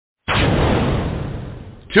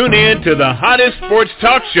Tune in to the hottest sports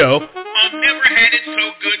talk show on Never Had It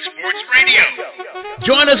So Good Sports Radio.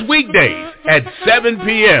 Join us weekdays at 7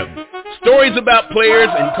 p.m. Stories about players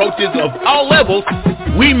and coaches of all levels.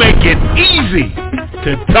 We make it easy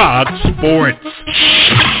to talk sports.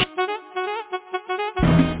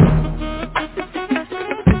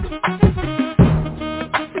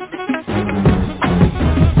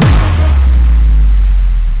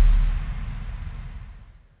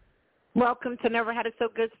 Welcome to Never Had It So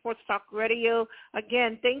Good Sports Talk Radio.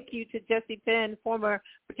 Again, thank you to Jesse Penn, former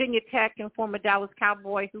Virginia Tech and former Dallas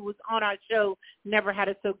Cowboy, who was on our show, Never Had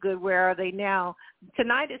It So Good, Where Are They Now?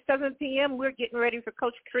 Tonight at 7 p.m., we're getting ready for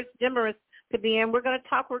Coach Chris Demarest to be in. We're going to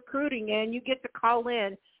talk recruiting, and you get to call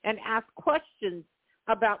in and ask questions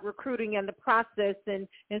about recruiting and the process and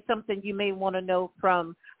something you may want to know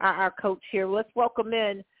from our coach here. Let's welcome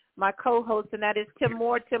in my co-host, and that is Tim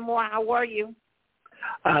Moore. Tim Moore, how are you?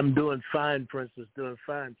 I'm doing fine, Princess. Doing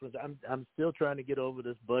fine, Princess. I'm still trying to get over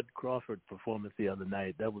this Bud Crawford performance the other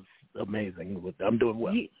night. That was amazing. I'm doing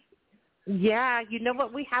well. Yeah, you know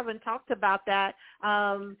what? We haven't talked about that.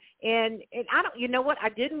 And I don't. You know what? I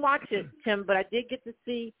didn't watch it, Tim, but I did get to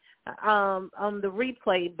see on the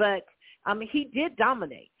replay. But he did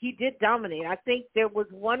dominate. He did dominate. I think there was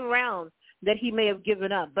one round that he may have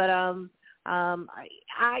given up, but I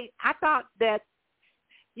thought that.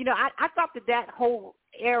 You know, I thought that whole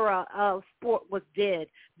era of sport was dead,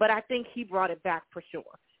 but I think he brought it back for sure.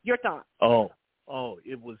 Your thoughts?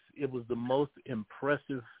 It was the most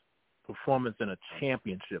impressive performance in a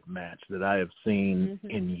championship match that I have seen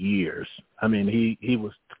in years. I mean, he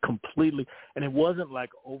was completely, and it wasn't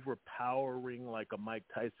like overpowering like a Mike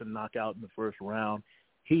Tyson knockout in the first round.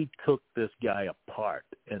 He took this guy apart,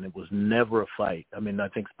 and it was never a fight. I mean, I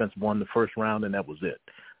think Spence won the first round, and that was it.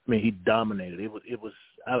 I mean, he dominated. It was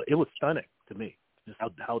stunning to me, just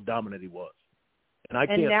how dominant he was. And I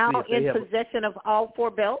can't now see in possession of all four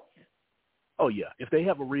belts? Oh, yeah. If they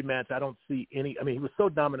have a rematch, I don't see any – I mean, he was so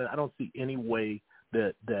dominant, I don't see any way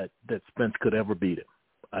that Spence could ever beat him.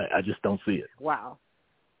 I just don't see it. Wow.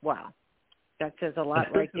 That says a lot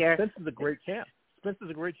right there. Spence is a great champ. Spence is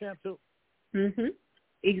a great champ, too. Mm-hmm.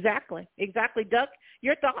 Exactly. Duck,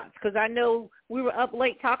 your thoughts, because I know we were up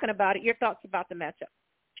late talking about it. Your thoughts about the matchup?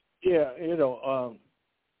 Yeah,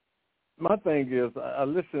 my thing is I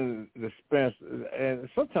listen to Spence, and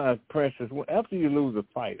sometimes Princess, after you lose a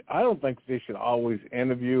fight, I don't think they should always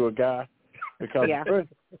interview a guy because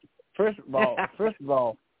first of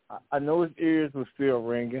all, I know his ears were still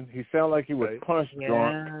ringing. He sounded like he was punch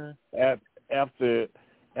drunk after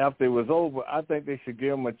it was over. I think they should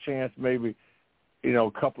give him a chance, maybe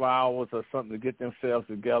a couple of hours or something to get themselves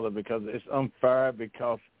together because it's unfair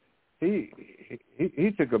because he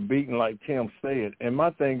took a beating like Tim said. And my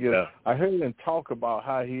thing is, I heard him talk about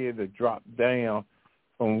how he had to drop down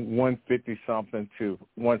from 150-something to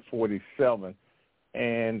 147.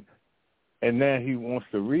 And now he wants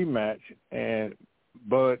to rematch.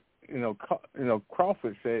 But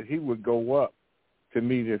Crawford said he would go up to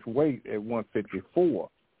meet his weight at 154.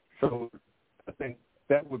 So I think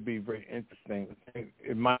that would be very interesting. I think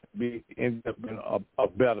it might end up in a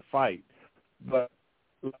better fight. But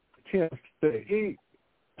Tim said it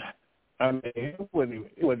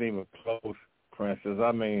wasn't even close, Princess.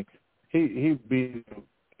 I mean, he beat him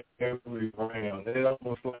every round. It's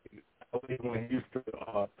almost like when he used to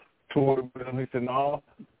tour with him, he said, "No,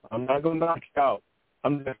 I'm not going to knock you out.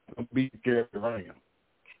 I'm just going to beat you every round."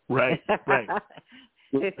 Right.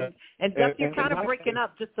 And Duck, you're kind of breaking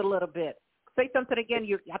up just a little bit. Say something again.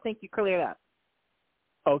 I think you cleared up.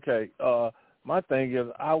 Okay. My thing is,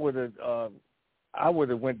 I would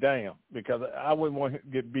have went down because I wouldn't want him to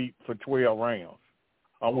get beat for 12 rounds.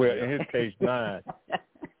 Well, in his case, 9.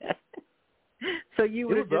 So you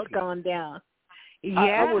would have just gone down. Yeah.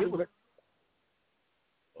 I would have.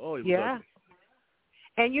 Yeah.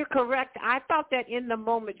 And you're correct. I thought that in the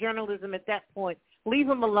moment, journalism at that point, leave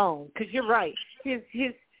him alone because you're right. His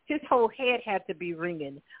whole head had to be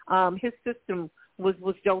ringing. His system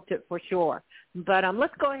was jolted for sure. But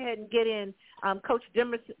let's go ahead and get in Coach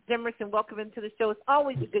Demarest and welcome him to the show. It's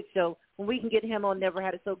always a good show when we can get him on Never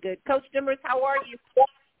Had It So Good. Coach Demarest, how are you?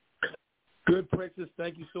 Good, Princess.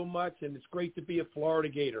 Thank you so much, and it's great to be a Florida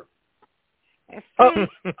Gator. That's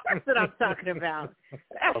what I'm talking about.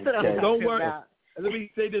 Don't worry. Let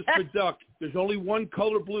me say this for Duck. There's only one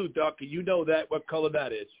color blue, Duck, and you know that what color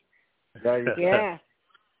that is. Yeah.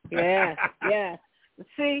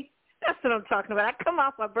 See, that's what I'm talking about. I come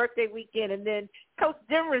off my birthday weekend, and then Coach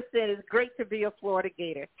Demarest said it's great to be a Florida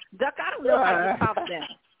Gator. Duck, I don't know how to top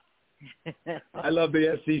that. I love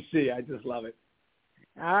the SEC. I just love it.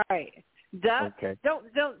 All right. Doug, Okay. don't.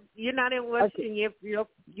 You're not in Washington. You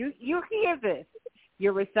hear this.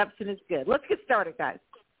 Your reception is good. Let's get started, guys.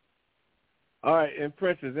 All right, and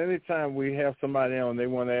Princess, anytime we have somebody on, they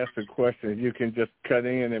want to ask a question, you can just cut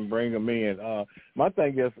in and bring them in. My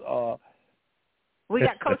thing is, we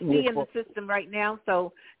got Coach D in the system right now,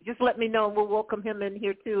 so just let me know, and we'll welcome him in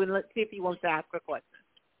here too, and let's see if he wants to ask a question.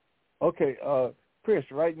 Okay, Chris,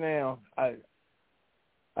 right now, I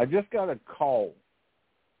just got a call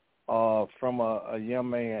from a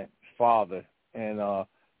young man's father, and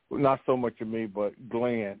not so much of me, but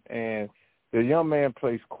Glenn, and the young man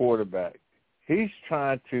plays quarterback. He's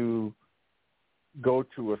trying to go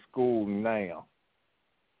to a school now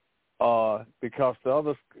because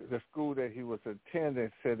the school that he was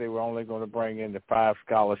attending said they were only going to bring in the 5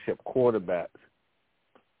 scholarship quarterbacks.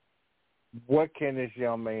 What can this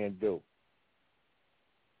young man do?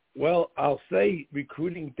 Well, I'll say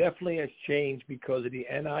recruiting definitely has changed because of the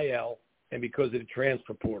NIL and because of the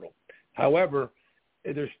transfer portal. However,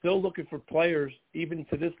 they're still looking for players, even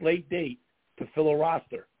to this late date, to fill a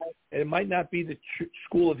roster. And it might not be the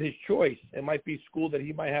school of his choice. It might be a school that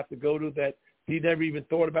he might have to go to that he never even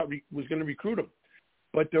thought about was going to recruit him.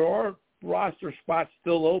 But there are roster spots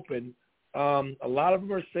still open. A lot of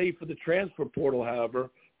them are safe for the transfer portal, however,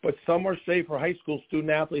 but some are safe for high school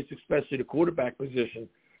student athletes, especially the quarterback position.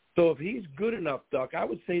 So if he's good enough, Duck, I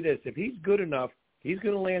would say this. If he's good enough, he's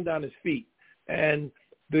going to land on his feet. And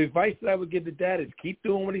the advice that I would give to Dad is keep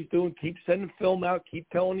doing what he's doing, keep sending film out, keep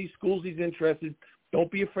telling these schools he's interested. Don't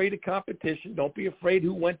be afraid of competition. Don't be afraid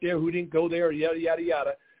who went there, who didn't go there, yada, yada,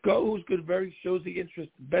 yada. Go who's good, very shows the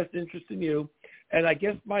best interest in you. And I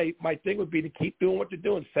guess my thing would be to keep doing what they're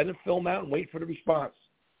doing, sending film out and wait for the response.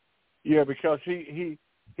 Yeah, because he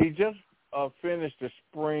just finished the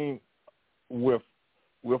spring with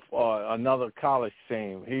another college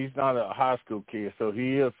team. He's not a high school kid, so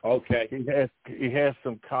he is okay. He has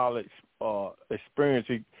some college experience.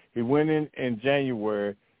 He went in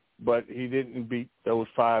January, but he didn't beat those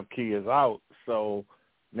 5 kids out. So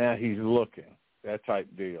now he's looking, that type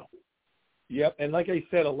deal. Yep, and like I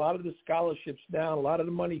said, a lot of the scholarships now, a lot of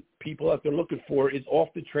the money people that they're looking for is off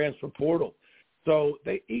the transfer portal. So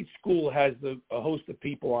each school has a host of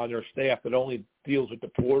people on their staff that only deals with the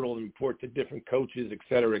portal and report to different coaches, et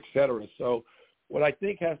cetera, et cetera. So what I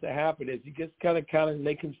think has to happen is he just kind of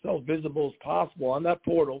make himself visible as possible on that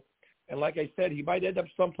portal. And like I said, he might end up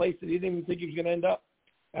someplace that he didn't even think he was going to end up.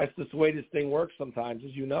 That's just the way this thing works sometimes,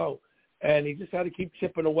 as you know. And he just had to keep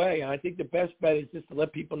chipping away. And I think the best bet is just to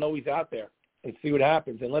let people know he's out there and see what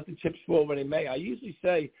happens and let the chips fall when they may. I usually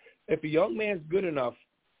say if a young man's good enough,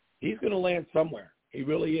 he's going to land somewhere. He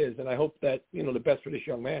really is, and I hope that, the best for this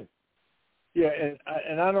young man. Yeah,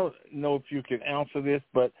 and I don't know if you can answer this,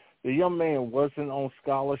 but the young man wasn't on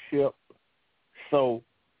scholarship, so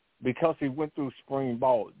because he went through spring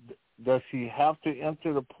ball, does he have to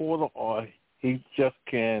enter the portal, or he just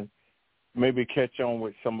can maybe catch on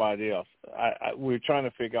with somebody else? We're trying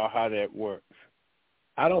to figure out how that works.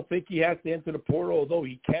 I don't think he has to enter the portal, although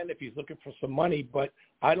he can if he's looking for some money, but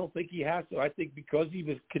I don't think he has to. I think because he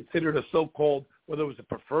was considered a so-called, whether it was a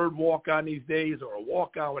preferred walk-on these days or a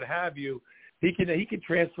walk-on, what have you, he can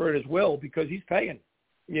transfer it as well because he's paying.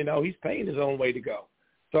 He's paying his own way to go.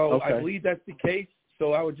 So okay. I believe that's the case.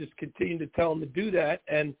 So I would just continue to tell him to do that.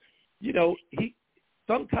 And,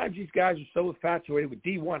 sometimes these guys are so infatuated with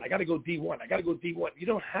D1. I got to go D1. I got to go D1. You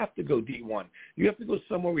don't have to go D1. You have to go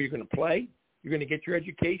somewhere where you're going to play, you're going to get your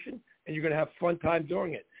education, and you're going to have fun time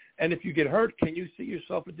doing it. And if you get hurt, can you see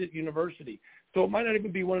yourself at the university? So it might not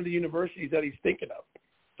even be one of the universities that he's thinking of.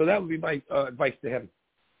 So that would be my advice to him.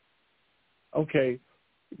 Okay.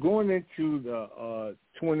 Going into the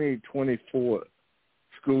 2024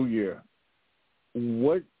 school year,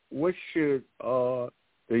 what should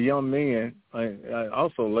the young men, and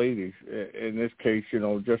also ladies, in this case,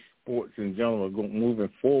 just sports in general, moving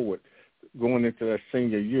forward, going into that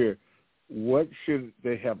senior year, what should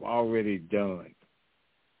they have already done?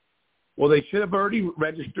 Well, they should have already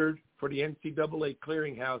registered for the NCAA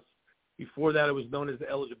clearinghouse. Before that, it was known as the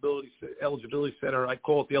eligibility center. I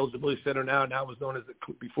call it the eligibility center now. Now it was known as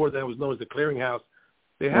before that it was known as the clearinghouse.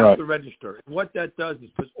 They have to register. And what that does is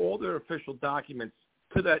puts all their official documents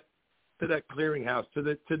to that clearinghouse, to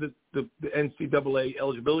the NCAA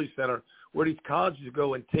eligibility center, where these colleges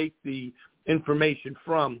go and take the information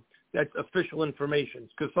from. That's official information,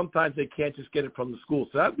 because sometimes they can't just get it from the school.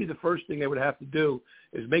 So that would be the first thing they would have to do,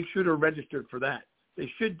 is make sure they're registered for that. They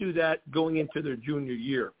should do that going into their junior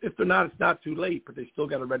year. If they're not, it's not too late, but they still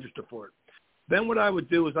got to register for it. Then what I would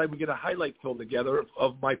do is I would get a highlight film together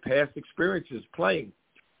of my past experiences playing.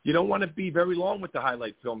 You don't want to be very long with the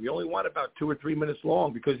highlight film. You only want about 2 or 3 minutes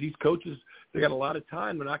long because these coaches, they got a lot of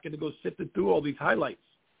time. They're not going to go sifting through all these highlights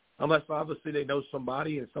unless obviously they know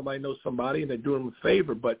somebody and somebody knows somebody and they're doing them a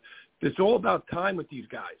favor. But it's all about time with these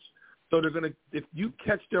guys. So they're going to, if you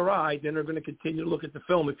catch their eye, then they're going to continue to look at the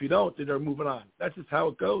film. If you don't, then they're moving on. That's just how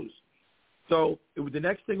it goes. So the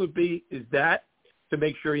next thing would be is that to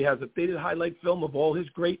make sure he has updated highlight film of all his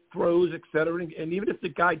great throws, et cetera. And even if the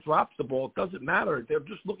guy drops the ball, it doesn't matter. They're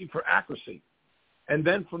just looking for accuracy. And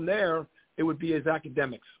then from there, it would be his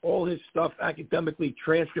academics, all his stuff academically,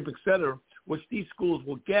 transcript, et cetera, which these schools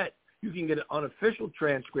will get. You can get an unofficial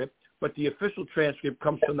transcript, but the official transcript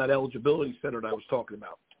comes from that eligibility center that I was talking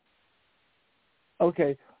about.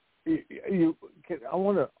 Okay. I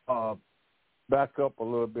want to back up a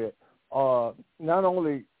little bit. Not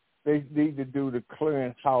only they need to do the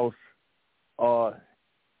clearinghouse,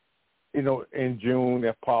 in June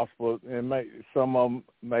if possible, and some of them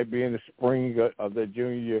may be in the spring of their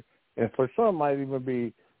junior year, and for some might even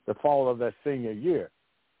be the fall of their senior year.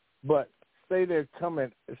 But say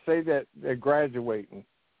that they're graduating.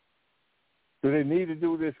 Do they need to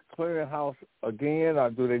do this clearinghouse again,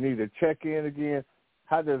 or do they need to check in again?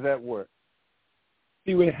 How does that work?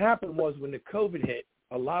 See, what happened was when the COVID hit,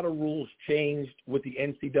 a lot of rules changed with the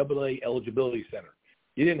NCAA Eligibility Center.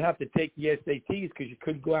 You didn't have to take the SATs because you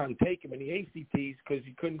couldn't go out and take them, and the ACTs because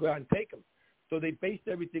you couldn't go out and take them. So they based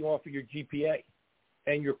everything off of your GPA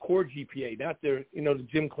and your core GPA, not the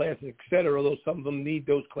gym classes, et cetera, although some of them need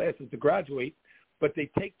those classes to graduate, but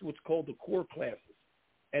they take what's called the core classes.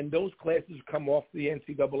 And those classes come off the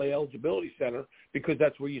NCAA Eligibility Center because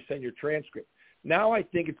that's where you send your transcript. Now I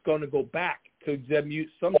think it's going to go back to exam use.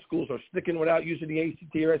 Some schools are sticking without using the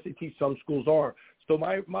ACT or SAT. Some schools are. So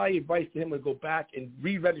my advice to him would go back and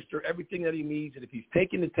re-register everything that he needs, and if he's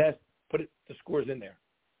taking the test, put the scores in there.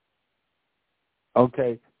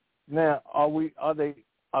 Okay. Now,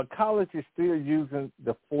 are colleges still using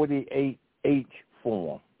the 48H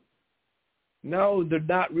form? No, they're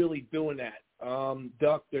not really doing that.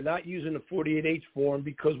 Duck, they're not using the 48H form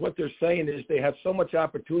because what they're saying is they have so much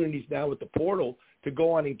opportunities now with the portal to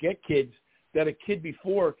go on and get kids that a kid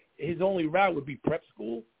before, his only route would be prep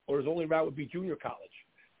school or his only route would be junior college.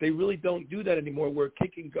 They really don't do that anymore where a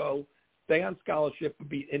kid can go, stay on scholarship, and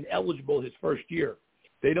be ineligible his first year.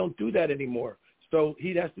 They don't do that anymore. So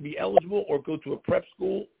he has to be eligible or go to a prep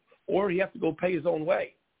school or he has to go pay his own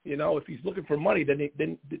way. If he's looking for money, then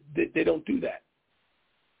they don't do that.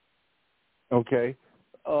 Okay.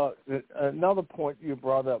 Another point you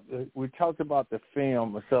brought up, we talked about the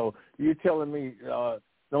film. So you're telling me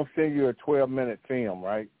don't send you a 12-minute film,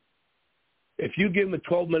 right? If you give them a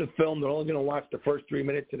 12-minute film, they're only going to watch the first 3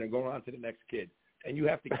 minutes and they're going on to the next kid. And you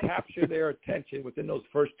have to capture their attention within those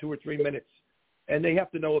first 2 or 3 minutes. And they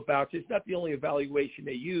have to know about you. It's not the only evaluation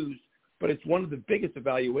they use, but it's one of the biggest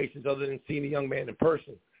evaluations other than seeing a young man in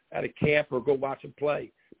person at a camp or go watch him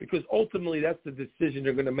play. Because ultimately that's the decision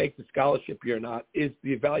they're going to make the scholarship here or not, is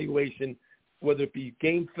the evaluation, whether it be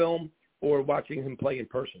game film or watching him play in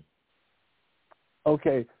person.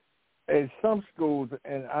 Okay. In some schools,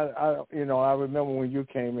 and I remember when you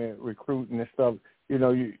came in recruiting and stuff,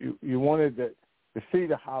 you wanted to see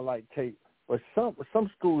the highlight tape, but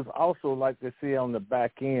some schools also like to see on the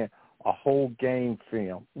back end a whole game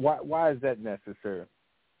film. Why is that necessary?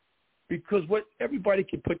 Because what everybody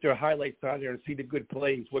can put their highlights on there and see the good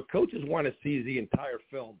plays. What coaches want to see is the entire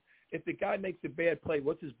film. If the guy makes a bad play,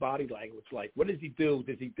 what's his body language like? What does he do?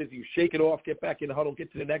 Does he shake it off, get back in the huddle,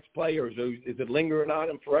 get to the next play, or is it lingering on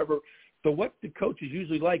him forever? So what the coaches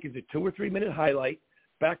usually like is a 2 or 3 minute highlight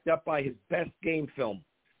backed up by his best game film.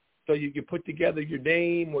 So you put together your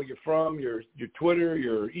name, where you're from, your Twitter,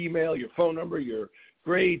 your email, your phone number, your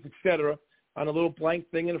grades, etc., on a little blank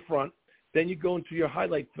thing in the front. Then you go into your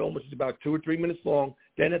highlight film, which is about 2 or 3 minutes long.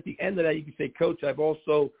 Then at the end of that, you can say, Coach, I've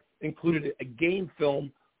also included a game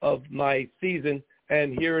film of my season,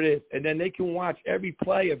 and here it is. And then they can watch every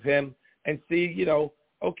play of him and see,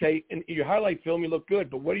 okay, in your highlight film, you look good,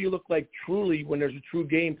 but what do you look like truly when there's a true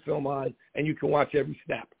game film on and you can watch every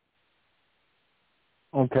snap?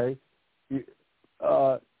 Okay.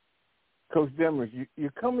 Coach Demarest,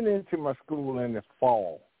 you're coming into my school in the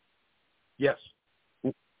fall. Yes.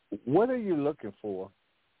 What are you looking for?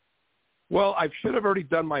 Well, I should have already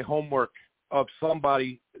done my homework of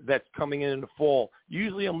somebody that's coming in the fall.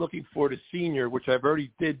 Usually I'm looking for the senior, which I've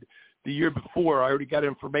already did the year before. I already got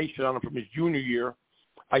information on him from his junior year.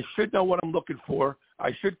 I should know what I'm looking for.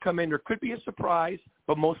 I should come in. There could be a surprise,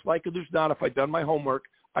 but most likely there's not if I've done my homework.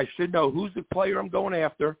 I should know who's the player I'm going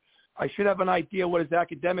after. I should have an idea what his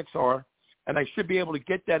academics are, and I should be able to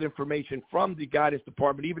get that information from the guidance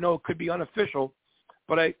department, even though it could be unofficial.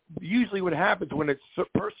 But usually what happens when it's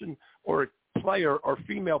a person or a player or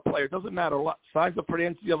female player, doesn't matter, signs up for the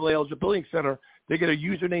NCAA Eligibility Center, they get a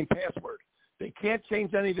username password. They can't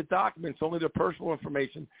change any of the documents, only their personal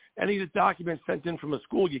information. Any of the documents sent in from a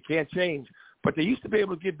school you can't change. But they used to be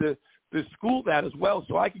able to give the school that as well,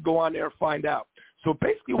 so I could go on there and find out. So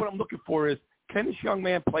basically what I'm looking for is, can this young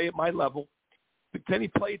man play at my level? Can he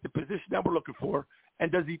play at the position that we're looking for?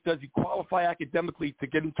 And does he qualify academically to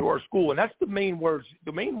get into our school? And that's the main word.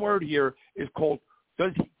 The main word here is called,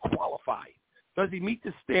 does he qualify? Does he meet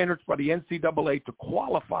the standards by the NCAA to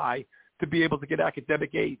qualify to be able to get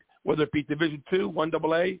academic aid, whether it be Division II,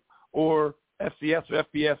 1AA, or FCS or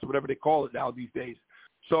FBS, or whatever they call it now these days.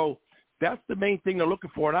 So that's the main thing they're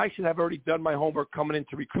looking for, and I should have already done my homework coming in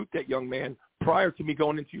to recruit that young man prior to me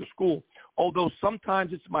going into your school. Although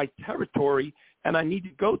sometimes it's my territory, and I need to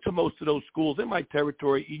go to most of those schools in my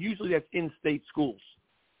territory. Usually that's in-state schools.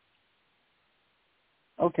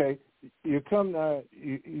 Okay. You come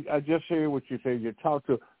I just hear what you say. You talk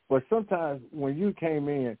to, but sometimes when you came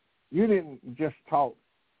in, you didn't just talk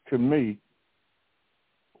to me.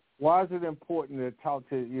 Why is it important to talk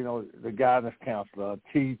to, the guidance counselor, a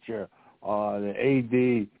teacher,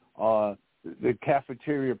 the AD, the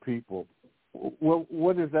cafeteria people?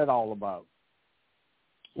 What is that all about?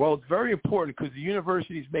 Well, it's very important because the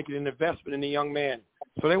university is making an investment in the young man.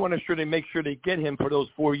 So they want to make sure they get him for those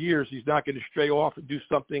 4 years. He's not going to stray off and do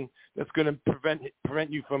something that's going to prevent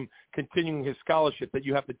you from continuing his scholarship, that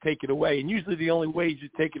you have to take it away. And usually the only ways you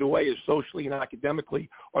take it away is socially and academically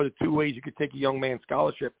are the two ways you could take a young man's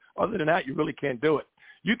scholarship. Other than that, you really can't do it.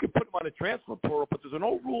 You could put him on a transfer portal, but there's an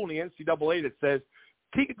old rule in the NCAA that says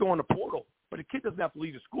he could go on the portal, but a kid doesn't have to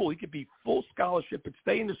leave the school. He could be full scholarship and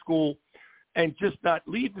stay in the school and just not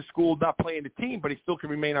leave the school, not play in the team, but he still can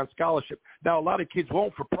remain on scholarship. Now, a lot of kids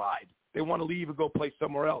won't for pride. They want to leave and go play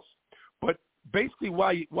somewhere else. But basically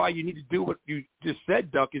why you need to do what you just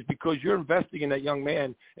said, Duck, is because you're investing in that young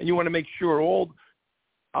man, and you want to make sure all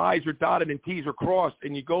I's are dotted and T's are crossed,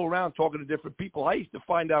 and you go around talking to different people. I used to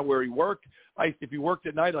find out where he worked. If he worked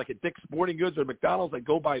at night, like at Dick's Sporting Goods or McDonald's, I'd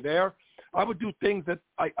go by there. I would do things that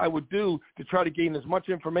I would do to try to gain as much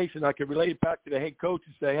information I could relate it back to the head coach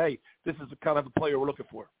and say, hey, this is the kind of a player we're looking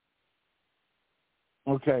for.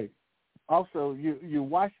 Okay. Also, you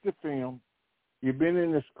watched the film. You've been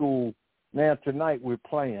in the school. Now, tonight we're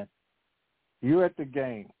playing. You're at the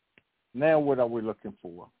game. Now what are we looking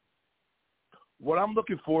for? What I'm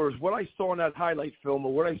looking for is what I saw in that highlight film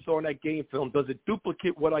or what I saw in that game film. Does it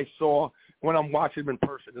duplicate what I saw when I'm watching him in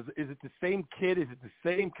person? Is it the same kid? Is it the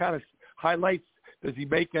same kind of highlights? Does he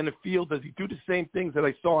make on the field? Does he do the same things that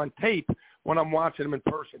I saw on tape when I'm watching him in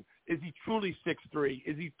person? Is he truly 6'3"?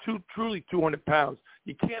 Is he truly 200 pounds?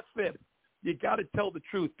 You can't fit. You got to tell the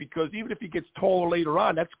truth, because even if he gets taller later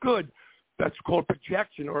on, that's good. That's called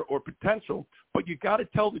projection or potential. But you got to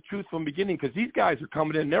tell the truth from the beginning, because these guys are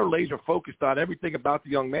coming in. They're laser focused on everything about the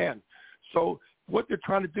young man. So what they're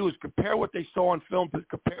trying to do is compare what they saw on film to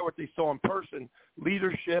compare what they saw in person,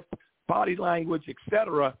 leadership, body language,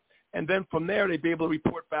 etc. And then from there, they'd be able to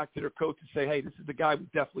report back to their coach and say, hey, this is the guy we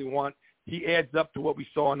definitely want. He adds up to what we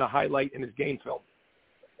saw in the highlight in his game film.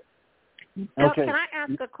 Doug, can I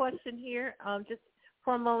ask a question here just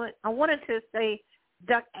for a moment? I wanted to say,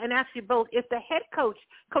 Doug, and ask you both, if the head coach,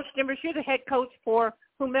 Coach Demarest, you're the head coach for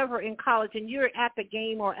whomever in college and you're at the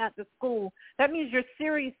game or at the school, that means you're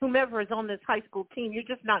serious whomever is on this high school team. You're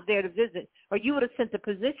just not there to visit. Or you would have sent the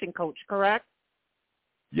position coach, correct?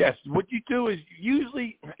 Yes. What you do is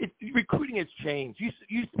usually recruiting has changed.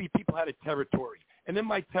 Used to be people had a territory. And in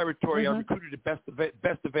my territory, I recruited the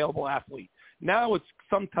best available athlete. Now it's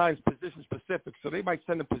sometimes position specific. So they might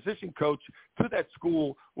send a position coach to that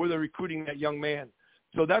school where they're recruiting that young man.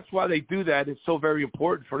 So that's why they do that. It's so very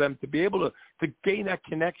important for them to be able to gain that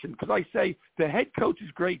connection. Because I say the head coach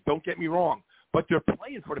is great, don't get me wrong, but they're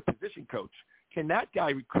playing for the position coach. Can that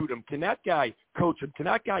guy recruit him? Can that guy coach him? Can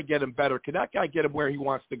that guy get him better? Can that guy get him where he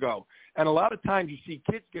wants to go? And a lot of times you see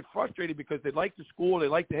kids get frustrated because they like the school, they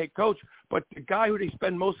like the head coach, but the guy who they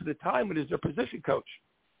spend most of the time with is their position coach.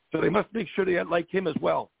 So they must make sure they like him as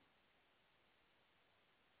well.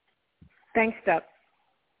 Thanks, Doug.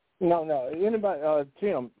 No. Anybody,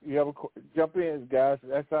 Tim, you have jump in, guys.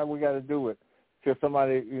 That's how we got to do it. Till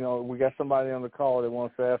somebody, we got somebody on the call that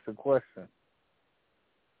wants to ask a question.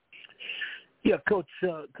 Yeah, Coach.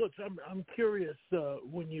 I'm curious.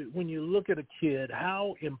 When you look at a kid,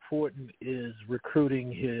 how important is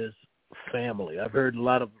recruiting his family? I've heard a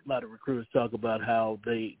lot of recruiters talk about how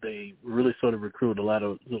they really sort of recruit a lot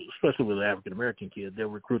of, especially with an African American kid, they'll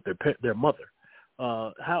recruit their mother.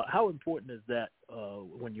 How important is that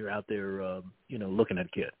when you're out there, looking at a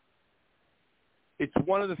kid? it's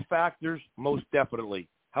one of the factors, most definitely.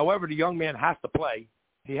 However, the young man has to play.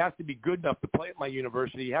 He has to be good enough to play at my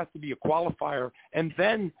university. He has to be a qualifier. And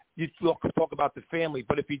then you talk about the family.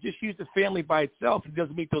 But if you just use the family by itself and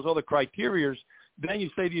doesn't meet those other criteria, then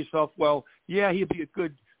you say to yourself, well, yeah, he'll be a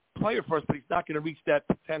good player for us, but he's not going to reach that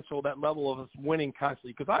potential, that level of us winning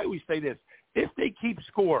constantly. Because I always say this, if they keep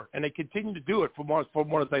score and they continue to do it, from what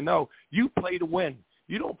I know, you play to win.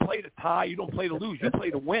 You don't play to tie. You don't play to lose. You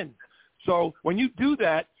play to win. So when you do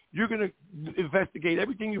that, you're going to investigate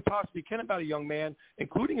everything you possibly can about a young man,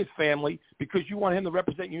 including his family, because you want him to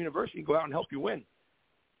represent your university and go out and help you win.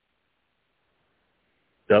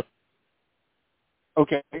 Yep.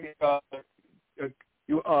 Okay.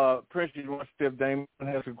 Prince, you want to see if Damon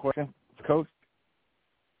has a question, Coach?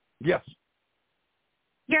 Yes.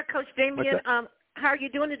 Yeah, Coach Damien, how are you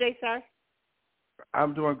doing today, sir?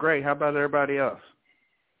 I'm doing great. How about everybody else?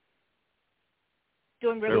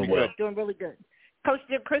 Doing really good. Doing really good. Coach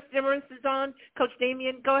Chris Demarest is on. Coach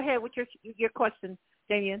Damien, go ahead with your question,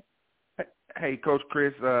 Damien. Hey, Coach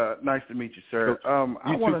Chris, nice to meet you, sir.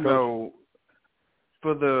 I want to know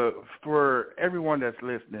for everyone that's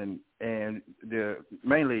listening and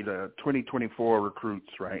mainly the 2024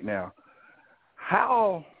 recruits right now,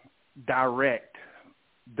 how direct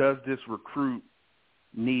does this recruit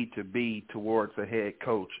need to be towards a head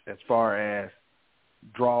coach as far as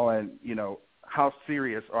drawing, how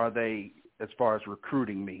serious are they as far as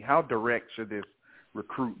recruiting me? How direct should this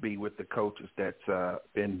recruit be with the coaches that's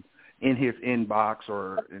been in his inbox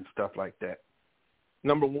and stuff like that?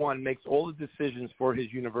 Number one, makes all the decisions for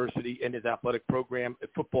his university and his athletic program,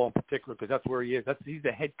 football in particular, because that's where he is. He's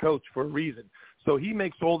the head coach for a reason. So he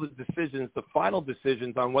makes all the decisions, the final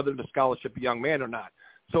decisions on whether to scholarship a young man or not.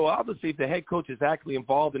 So obviously, if the head coach is actually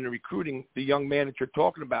involved in recruiting the young man that you're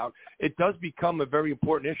talking about, it does become a very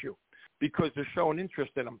important issue, because they're showing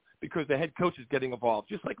interest in him, because the head coach is getting involved.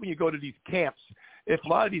 Just like when you go to these camps, if a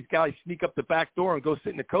lot of these guys sneak up the back door and go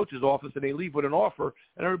sit in the coach's office and they leave with an offer,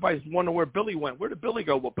 and everybody's wondering where Billy went. Where did Billy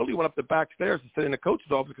go? Well, Billy went up the back stairs to sit in the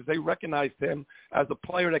coach's office because they recognized him as a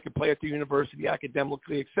player that could play at the university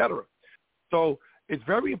academically, et cetera. So it's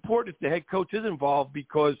very important if the head coach is involved,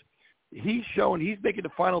 because he's making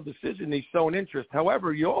the final decision. He's showing interest.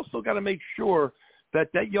 However, you also got to make sure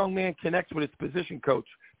that young man connects with his position coach,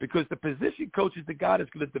 because the position coach is the guy that's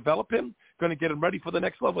going to develop him, going to get him ready for the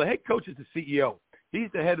next level. The head coach is the CEO. He's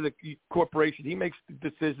the head of the corporation. He makes the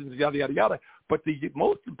decisions, yada, yada, yada. But the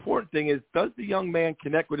most important thing is, does the young man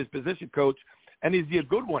connect with his position coach, and is he a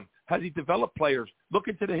good one? Has he developed players? Look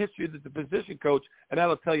into the history of the position coach, and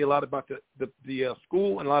that'll tell you a lot about the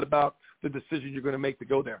school and a lot about the decisions you're going to make to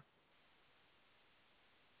go there.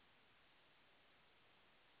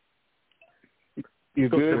 You're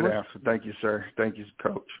good answer. Thank you, sir. Thank you,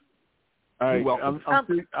 Coach. All right. You're welcome.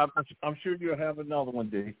 I'm sure you'll have another one,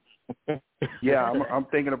 D. Yeah, I'm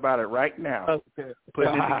thinking about it right now. Okay.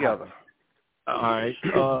 Putting it together. All right.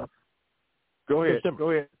 Go ahead.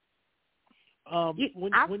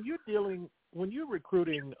 When you're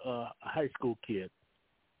recruiting a high school kid,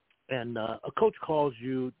 and a coach calls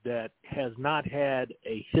you that has not had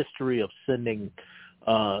a history of sending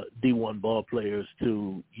D1 ball players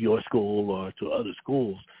to your school or to other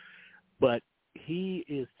schools, but he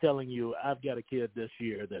is telling you, I've got a kid this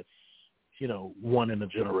year that's, one in a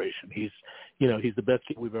generation. He's the best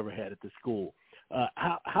kid we've ever had at the school.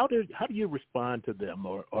 How do you respond to them,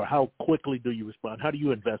 or how quickly do you respond? How do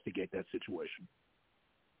you investigate that situation?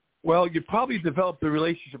 Well, you probably developed a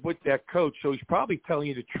relationship with that coach, so he's probably telling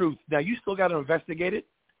you the truth. Now, you still got to investigate it.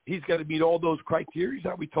 He's got to meet all those criteria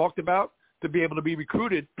that we talked about to be able to be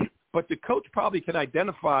recruited. But the coach probably can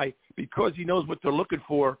identify, because he knows what they're looking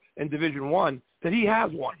for in Division I, that he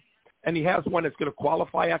has one. And he has one that's going to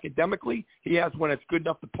qualify academically. He has one that's good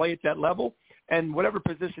enough to play at that level, and whatever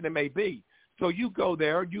position it may be. So you go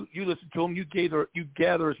there, you listen to him, you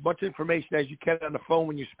gather as much information as you can on the phone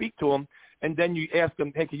when you speak to him, and then you ask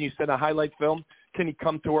him, hey, can you send a highlight film? Can he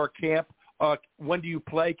come to our camp? When do you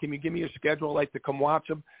play? Can you give me a schedule? I'd like to come watch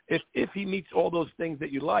him. If he meets all those things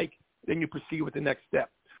that you like, then you proceed with the next step.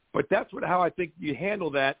 But that's how I think you handle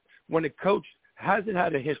that when a coach hasn't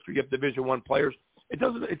had a history of Division I players.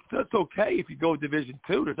 It's okay if you go Division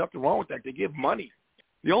II. There's nothing wrong with that. They give money.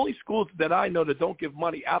 The only schools that I know that don't give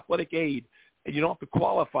money, athletic aid, and you don't have to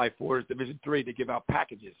qualify for, is Division III. They give out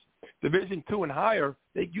packages. Division II and higher,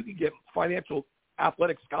 you can get financial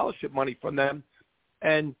athletic scholarship money from them.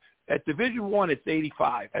 And at Division I, it's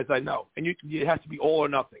 $85, as I know, and it has to be all or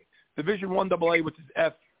nothing. Division I AA, which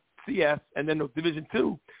is FCS, and then the Division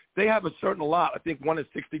II, they have a certain lot. I think one is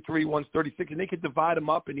 63, one's 36, and they can divide them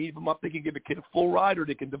up and eat them up. They can give a kid a full ride, or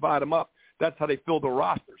they can divide them up. That's how they fill the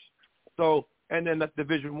rosters. So And then at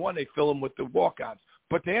Division I, they fill them with the walk-ons.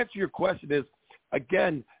 But to answer your question is,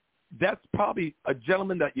 again, that's probably a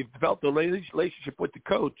gentleman that you've developed a relationship with the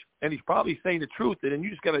coach, and he's probably saying the truth, and then you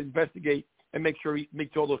just got to investigate and make sure he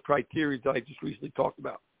meets all those criteria that I just recently talked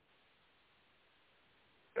about.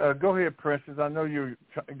 Go ahead, Princess. I know you're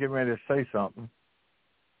getting ready to say something.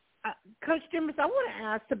 Coach Demarest, I want to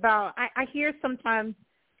ask about, I hear sometimes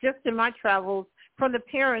just in my travels from the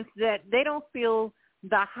parents that they don't feel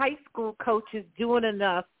the high school coach is doing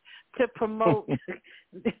enough to promote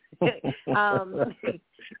their son.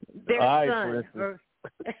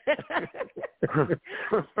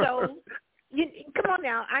 So, come on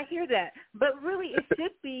now, I hear that. But really it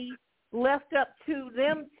should be left up to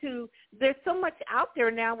them to, there's so much out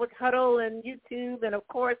there now with Huddle and YouTube and, of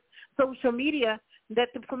course, social media that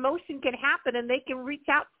the promotion can happen and they can reach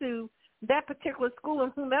out to that particular school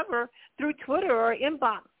and whomever through Twitter or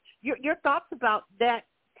inbox. Your thoughts about that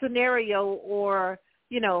scenario or,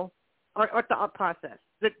 or thought process.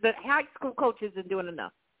 The high school coach isn't doing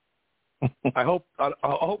enough. I hope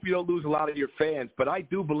you don't lose a lot of your fans, but I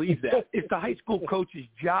do believe that. It's the high school coach's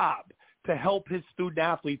job to help his student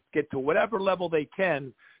athletes get to whatever level they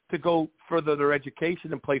can to go further their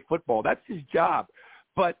education and play football. That's his job.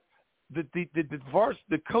 But the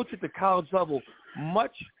coach at the college level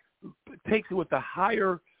much takes it with a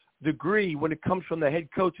higher degree when it comes from the head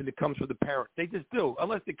coach and it comes from the parent. They just do.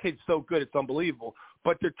 Unless the kid's so good, it's unbelievable.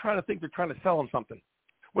 But they're trying to sell him something.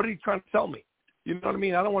 What are you trying to sell me? You know what I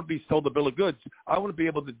mean? I don't want to be sold a bill of goods. I want to be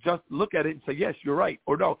able to just look at it and say, yes, you're right,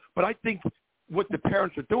 or no. But I think what the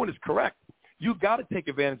parents are doing is correct. You got to take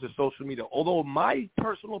advantage of social media. Although, in my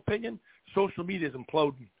personal opinion, social media is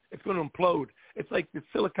imploding. It's going to implode. It's like the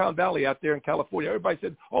Silicon Valley out there in California. Everybody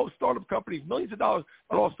said, startup companies, millions of dollars,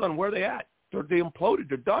 but all of a sudden, where are they at? They imploded.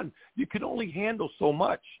 They're done. You can only handle so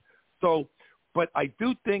much. So, but I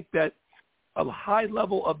do think that a high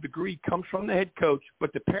level of degree comes from the head coach,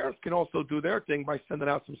 but the parents can also do their thing by sending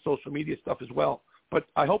out some social media stuff as well. But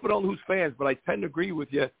I hope I don't lose fans, but I tend to agree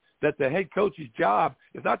with you that the head coach's job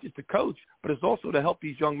is not just to coach, but it's also to help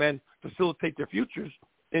these young men facilitate their futures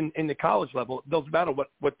in the college level. It doesn't matter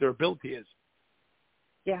what their ability is.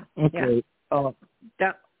 Yeah. Okay.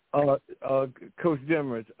 Yeah. Coach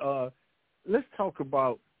Demarest, let's talk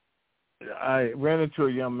about, I ran into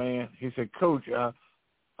a young man. He said, Coach,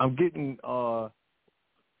 I'm getting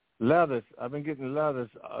letters. I've been getting letters,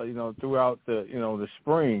 throughout the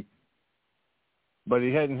spring, but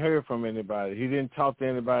he hadn't heard from anybody. He didn't talk to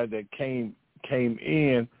anybody that came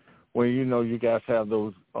in when, you guys have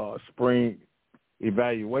those spring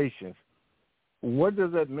evaluations. What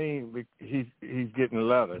does that mean? He's getting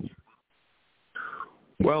letters.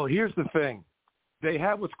 Well, here's the thing. They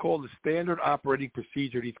have what's called a standard operating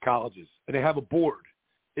procedure at these colleges, and they have a board.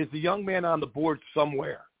 Is the young man on the board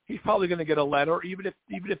somewhere? He's probably going to get a letter. Even if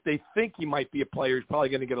they think he might be a player, he's probably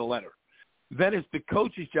going to get a letter. Then it's the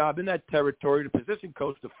coach's job in that territory, the position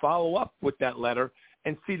coach, to follow up with that letter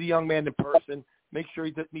and see the young man in person, make sure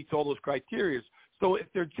he meets all those criteria. So if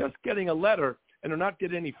they're just getting a letter and they're not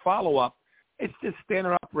getting any follow-up, it's just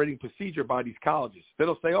standard operating procedure by these colleges.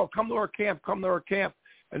 They'll say, come to our camp,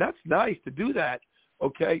 And that's nice to do that,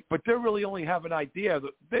 okay? But they really only have an idea.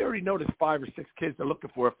 They already know there's 5 or 6 kids they're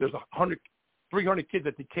looking for. If there's 300 kids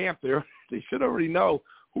at the camp there, they should already know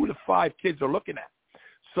who the 5 kids are looking at.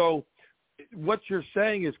 So what you're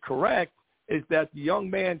saying is correct, is that the young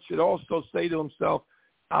man should also say to himself,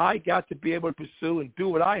 I got to be able to pursue and do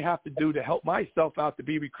what I have to do to help myself out to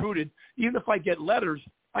be recruited. Even if I get letters,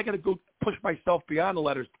 I got to go push myself beyond the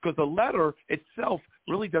letters, because the letter itself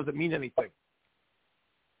really doesn't mean anything.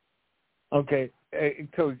 Okay,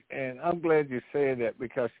 Coach, and I'm glad you said that,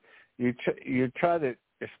 because you try to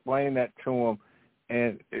explain that to them,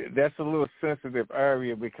 and that's a little sensitive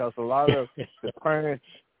area, because a lot of the parents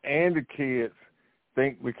and the kids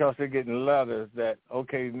think, because they're getting letters, that,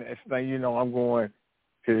 okay, next thing you know, I'm going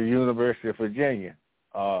to the University of Virginia,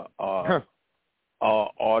 or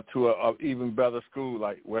to a even better school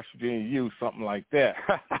like West Virginia U, something like that.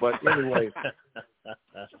 But anyway,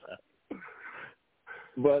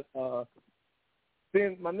 but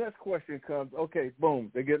then my next question comes, okay, boom,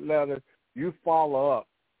 they get letters, you follow up.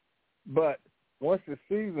 But once the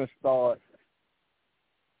season starts,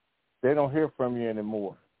 they don't hear from you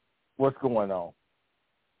anymore. What's going on?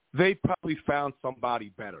 They probably found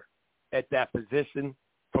somebody better at that position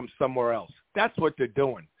from somewhere else. That's what they're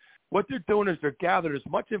doing. What they're doing is they're gathering as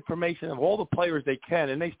much information of all the players they can,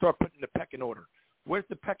 and they start putting the pecking order. Where's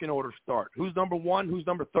the pecking order start? Who's number 1? Who's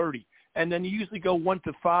number 30? And then you usually go 1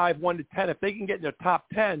 to 5, 1 to 10. If they can get in the top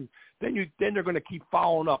 10, then they're going to keep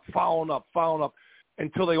following up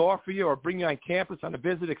until they offer you or bring you on campus on a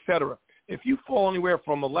visit, etc. If you fall anywhere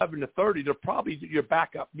from 11 to 30, they're probably your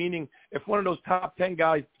backup, meaning if one of those top 10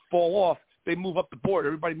 guys fall off, they move up the board.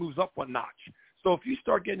 Everybody moves up one notch. So if you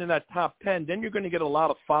start getting in that top 10, then you're going to get a lot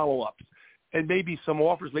of follow-ups and maybe some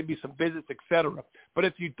offers, maybe some visits, et cetera. But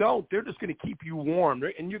if you don't, they're just going to keep you warm.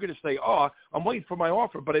 And you're going to say, oh, I'm waiting for my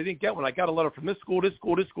offer, but I didn't get one. I got a letter from this school, this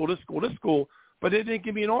school, this school, this school, this school, but they didn't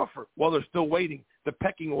give me an offer. Well, they're still waiting. The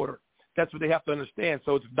pecking order. That's what they have to understand.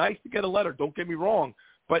 So it's nice to get a letter, don't get me wrong,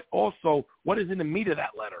 but also what is in the meat of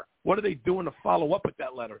that letter? What are they doing to follow up with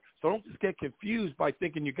that letter? So don't just get confused by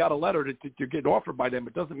thinking you got a letter that you're getting offered by them.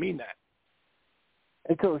 It doesn't mean that.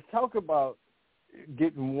 And Coach, talk about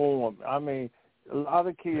getting warm. I mean, a lot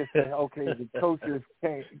of kids say, okay, the coaches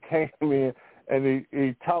came in and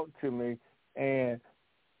he talked to me and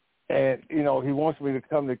you know, he wants me to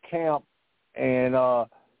come to camp and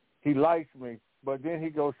he likes me. But then he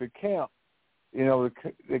goes to camp, you know,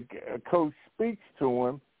 the coach speaks to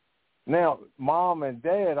him. Now, mom and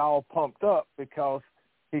dad all pumped up because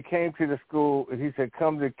he came to the school and he said,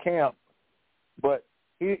 come to camp, but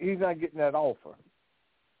he's not getting that offer.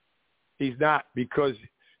 He's not, because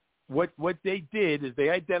what they did is they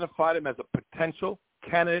identified him as a potential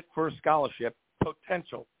candidate for a scholarship,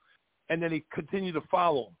 potential, and then they continued to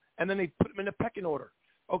follow him. And then they put him in the pecking order.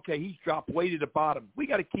 Okay, he's dropped way to the bottom. We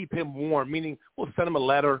got to keep him warm, meaning we'll send him a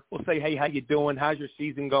letter. We'll say, hey, how you doing? How's your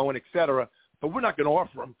season going, et cetera. But we're not going to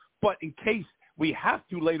offer him. But in case we have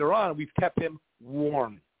to later on, we've kept him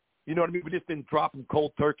warm. You know what I mean? We just didn't drop him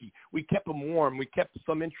cold turkey. We kept him warm. We kept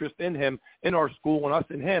some interest in him, in our school, and us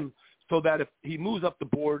in him, so that if he moves up the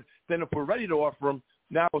board, then if we're ready to offer him,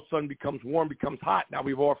 now all of a sudden becomes warm, becomes hot. Now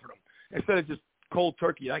we've offered him. Instead of just cold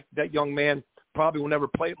turkey, that young man probably will never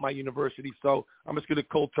play at my university, so I'm just going to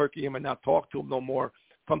cold turkey him and not talk to him no more.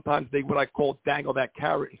 Sometimes they, what I call, dangle that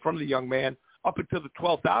carrot in front of the young man up until the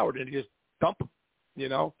 12th hour, and just dump him, you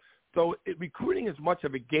know. So recruiting is much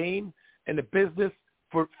of a game and a business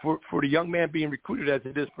for the young man being recruited as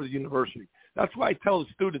it is for the university. That's why I tell the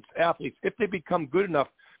students, athletes, if they become good enough,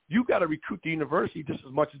 you got to recruit the university just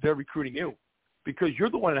as much as they're recruiting you, because you're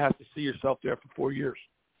the one that has to see yourself there for 4 years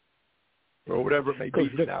or whatever it may be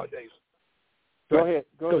nowadays. Go ahead.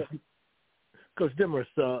 Coach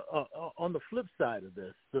Demarest, on the flip side of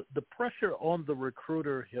this, the pressure on the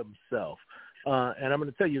recruiter himself, and I'm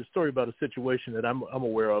going to tell you a story about a situation that I'm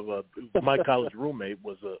aware of. My college roommate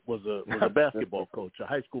was a basketball coach, a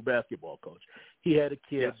high school basketball coach. He had a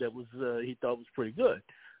kid that was he thought was pretty good,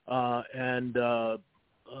 and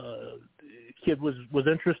kid was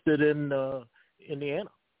interested in Indiana,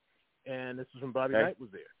 and this is when Bobby Knight was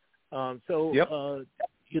there.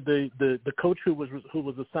 The coach who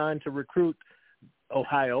was assigned to recruit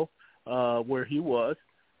Ohio, where he was,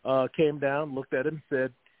 came down, looked at him, and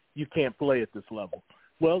said, "You can't play at this level."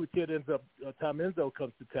 Well, the kid ends up. Tom Izzo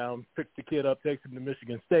comes to town, picks the kid up, takes him to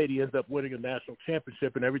Michigan State. He ends up winning a national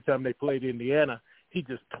championship, and every time they played Indiana, he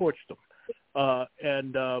just torched them.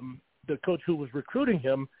 The coach who was recruiting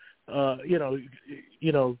him, had a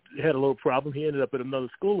little problem. He ended up at another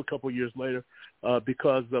school a couple of years later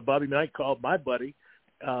because Bobby Knight called my buddy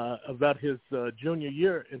about his junior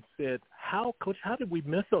year and said, Coach, how did we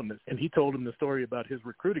miss on this? And he told him the story about his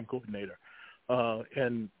recruiting coordinator.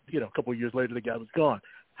 And a couple of years later, the guy was gone.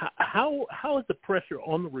 How is the pressure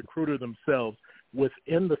on the recruiter themselves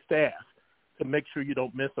within the staff to make sure you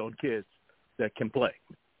don't miss on kids that can play?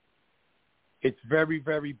 It's very,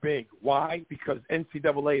 very big. Why? Because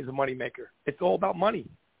NCAA is a moneymaker. It's all about money.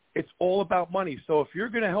 It's all about money. So if you're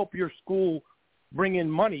going to help your school bring in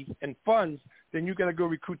money and funds, then you got to go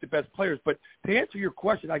recruit the best players. But to answer your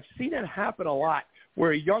question, I've seen that happen a lot,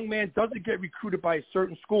 where a young man doesn't get recruited by a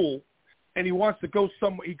certain school, and he wants to go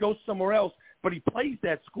somewhere. He goes somewhere else, but he plays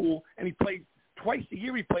that school, and he plays twice a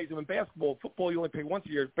year. He plays them in basketball. Football, you only play once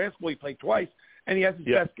a year. Basketball, he played twice, and he has his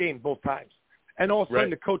best game both times. And all of a sudden,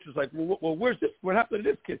 the coach is like, well, where's this? What happened to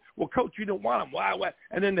this kid? Well, coach, you don't want him. Why?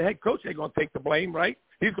 And then the head coach ain't going to take the blame, right?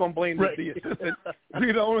 He's going to blame the assistant.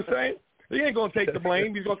 You know what I'm saying? He ain't going to take the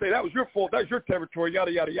blame. He's going to say, that was your fault. That was your territory,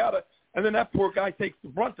 yada, yada, yada. And then that poor guy takes the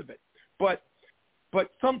brunt of it. But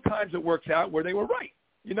sometimes it works out where they were right.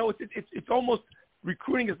 You know, it's almost –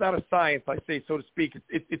 recruiting is not a science, I say, so to speak.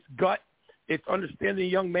 It's gut. It's understanding a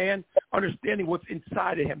young man, understanding what's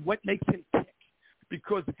inside of him, what makes him tick.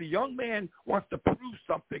 Because if the young man wants to prove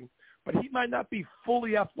something, but he might not be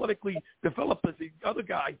fully athletically developed as the other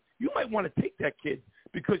guy, you might want to take that kid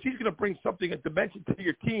because he's going to bring something, a dimension to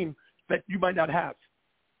your team that you might not have.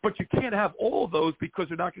 But you can't have all of those because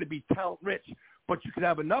they're not going to be talent rich. But you can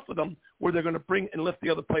have enough of them where they're going to bring and lift the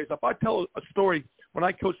other players up. I tell a story when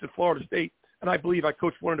I coached at Florida State, and I believe I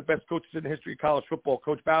coached one of the best coaches in the history of college football,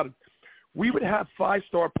 Coach Bowden. we would have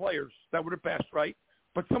 5-star players that were the best, right?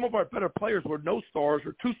 But some of our better players were no stars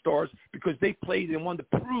or 2 stars because they played and wanted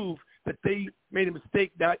to prove that they made a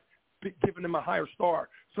mistake, not giving them a higher star.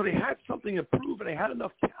 So they had something to prove, and they had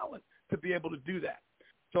enough talent to be able to do that.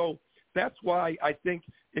 So that's why I think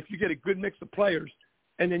if you get a good mix of players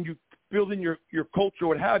and then you build in your culture,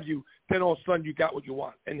 what have you, then all of a sudden you got what you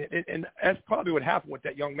want. And that's probably what happened with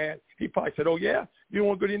that young man. He probably said, oh, yeah, you don't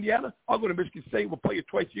want to go to Indiana? I'll go to Michigan State. We'll play you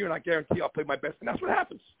twice a year, and I guarantee I'll play my best. And that's what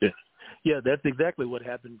happens. Yeah, that's exactly what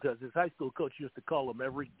happened because his high school coach used to call him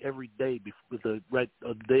every day before the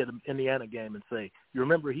day of the Indiana game and say, you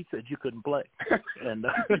remember he said you couldn't play. And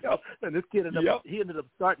and this kid ended up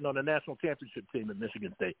starting on the national championship team at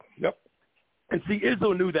Michigan State. Yep. And see,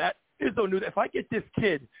 Izzo knew that. If I get this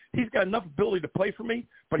kid, he's got enough ability to play for me,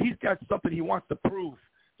 but he's got something he wants to prove.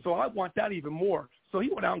 So I want that even more. So he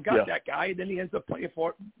went out and got that guy, and then he ends up playing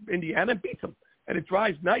for Indiana and beats him. And it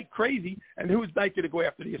drives Knight crazy. And who's Knight going to go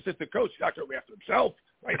after the assistant coach? He's not going to go after himself.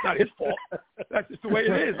 Right? It's not his fault. That's just the way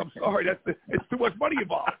it is. I'm sorry. It's too much money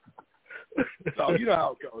involved. So you know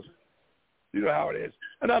how it goes. You know how it is.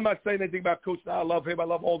 And I'm not saying anything about Coach. I love him. I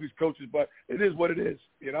love all these coaches, but it is what it is.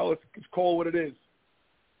 You know, it's called what it is.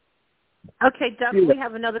 Okay, Duff, we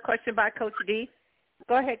have another question by Coach D.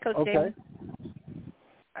 Go ahead, Coach Davis.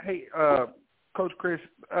 Hey, Coach Chris,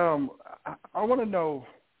 I want to know,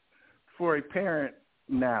 for a parent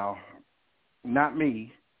now, not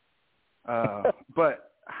me,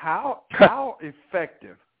 but how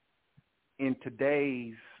effective in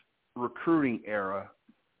today's recruiting era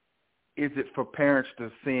is it for parents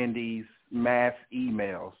to send these mass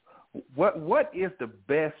emails? What is the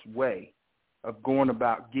best way of going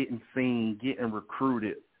about getting seen, getting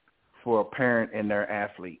recruited for a parent and their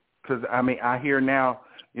athlete? Because, I mean, I hear now,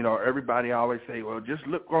 you know, everybody always say, well, just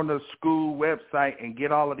look on the school website and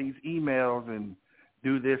get all of these emails and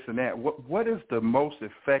do this and that. What is the most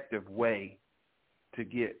effective way to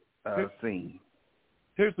get seen?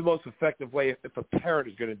 Here's the most effective way if a parent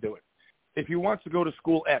is going to do it. If he wants to go to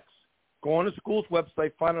school X, go on the school's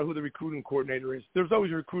website, find out who the recruiting coordinator is. There's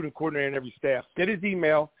always a recruiting coordinator in every staff. Get his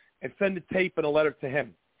email and send a tape and a letter to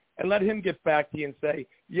him. And let him get back to you and say,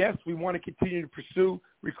 yes, we want to continue to pursue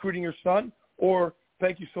recruiting your son, or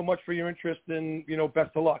thank you so much for your interest and, you know,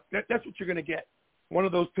 best of luck. That's what you're going to get, one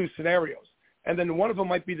of those two scenarios. And then one of them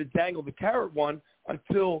might be the dangle the carrot one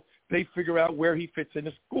until they figure out where he fits in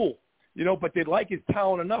the school. You know, but they like his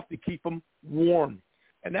talent enough to keep him warm.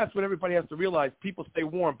 And that's what everybody has to realize. People stay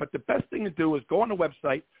warm. But the best thing to do is go on the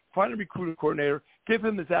website, find a recruiting coordinator, give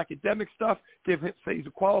him his academic stuff, give him, say he's a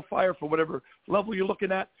qualifier for whatever level you're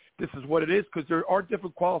looking at. This is what it is, because there are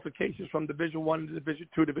different qualifications from Division I to Division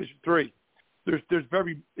II, Division III.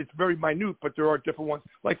 It's very minute, but there are different ones.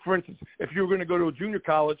 Like, for instance, if you were going to go to a junior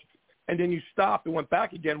college and then you stopped and went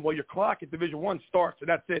back again, well, your clock at Division I starts, and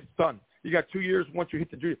that's it. It's done. You got 2 years once you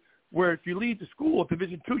hit the junior. Where if you leave the school at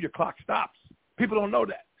Division II, your clock stops. People don't know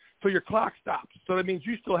that. So your clock stops. So that means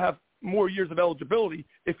you still have more years of eligibility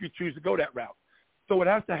if you choose to go that route. So what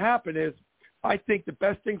has to happen is, I think the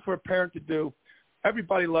best thing for a parent to do,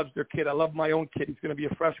 everybody loves their kid. I love my own kid. He's going to be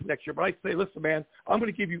a freshman next year. But I say, listen, man, I'm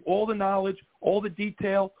going to give you all the knowledge, all the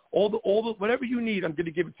detail, all the whatever you need, I'm going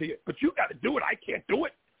to give it to you. But you got to do it. I can't do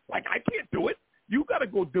it. Like, I can't do it. You got to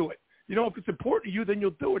go do it. You know, if it's important to you, then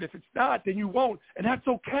you'll do it. If it's not, then you won't. And that's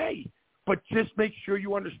okay. But just make sure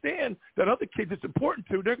you understand that other kids it's important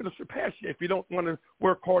to, they're going to surpass you if you don't want to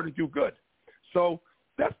work hard and do good. So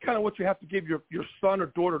that's kind of what you have to give your son or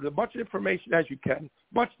daughter, as much information as you can,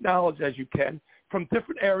 much knowledge as you can from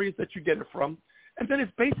different areas that you get it from. And then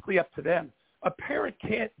it's basically up to them. A parent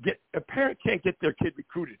can't get their kid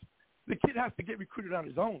recruited. The kid has to get recruited on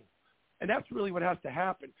his own. And that's really what has to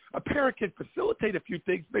happen. A parent can facilitate a few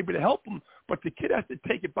things maybe to help him, but the kid has to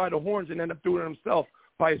take it by the horns and end up doing it himself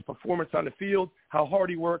by his performance on the field, how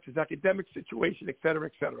hard he works, his academic situation, et cetera,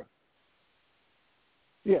 et cetera.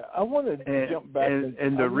 Yeah, I want to jump back.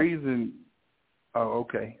 And the reason – oh,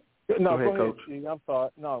 okay. No, go ahead, Coach. I'm sorry.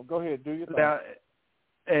 No, go ahead. Do your thing. Now,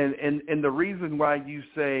 and the reason why you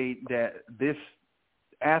say that this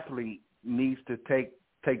athlete needs to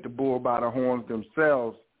take the bull by the horns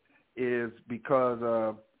themselves is because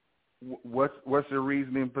of what's the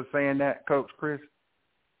reasoning for saying that, Coach Chris?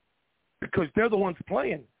 Because they're the ones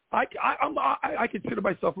playing. I consider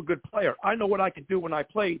myself a good player. I know what I can do when I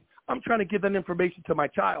played. I'm trying to give that information to my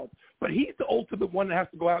child. But he's the ultimate one that has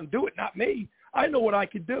to go out and do it, not me. I know what I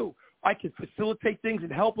can do. I can facilitate things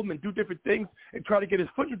and help him and do different things and try to get his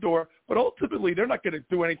foot in the door. But ultimately, they're not going to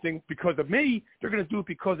do anything because of me. They're going to do it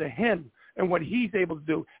because of him and what he's able to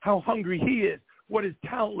do, how hungry he is, what his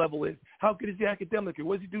talent level is, how good is he academically,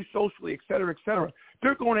 what does he do socially, et cetera, et cetera.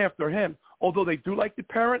 They're going after him. Although they do like the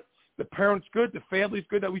parent's good, the family's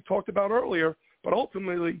good that we talked about earlier, but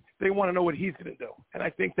ultimately they want to know what he's going to do. And I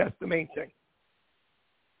think that's the main thing.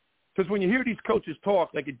 Because when you hear these coaches talk,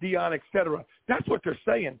 like a Dion, et cetera, that's what they're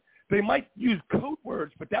saying. They might use code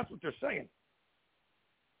words, but that's what they're saying.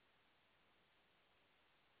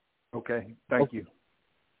 Okay, thank you.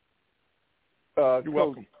 You're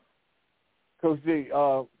welcome. Coach D,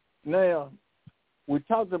 now we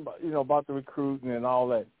talked about the recruiting and all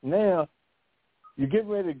that. Now you get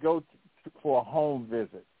ready to go for a home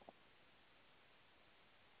visit.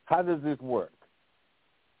 How does this work?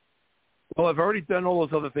 Well, I've already done all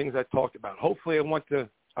those other things I talked about. Hopefully,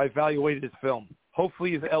 I evaluated his film.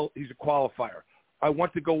 Hopefully, he's a qualifier. I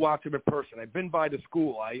want to go watch him in person. I've been by the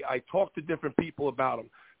school. I talked to different people about him.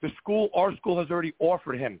 Our school has already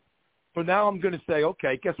offered him. So now I'm going to say,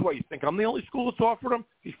 okay, guess what? You think I'm the only school that's offered him?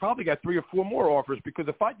 He's probably got 3 or 4 more offers, because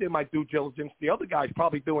if I did my due diligence, the other guy's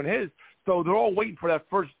probably doing his. So they're all waiting for that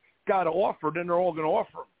first guy to offer, then they're all going to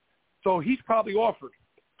offer him. So he's probably offered.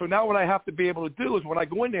 So now what I have to be able to do is when I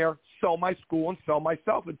go in there, sell my school and sell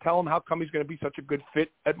myself and tell him how come he's going to be such a good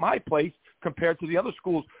fit at my place compared to the other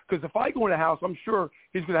schools. Because if I go in a house, I'm sure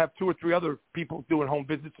he's going to have 2 or 3 other people doing home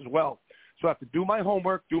visits as well. So I have to do my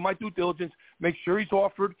homework, do my due diligence, make sure he's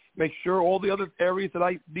offered, make sure all the other areas that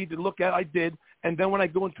I need to look at I did. And then when I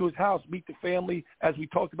go into his house, meet the family, as we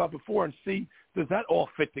talked about before, and see, does that all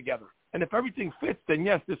fit together? And if everything fits, then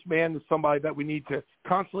yes, this man is somebody that we need to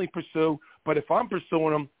constantly pursue. But if I'm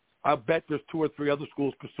pursuing him, I bet there's 2 or 3 other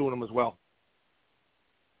schools pursuing him as well.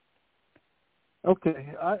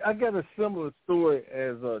 Okay, I got a similar story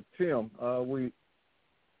as Tim.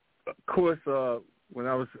 When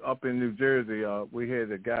I was up in New Jersey, we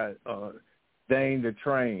had a guy, Dane the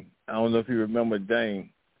Train. I don't know if you remember Dane.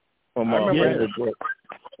 I remember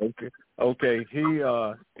him. Okay.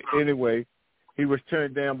 Anyway, he was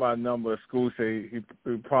turned down by a number of schools. Say he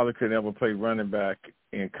probably could never play running back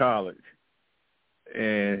in college,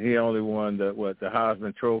 and he only won the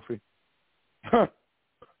Heisman Trophy. Yeah.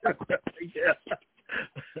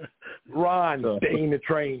 Ron, Dane the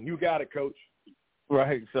Train. You got it, Coach.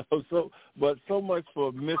 Right. But so much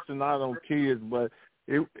for missing out on kids, but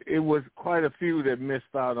it was quite a few that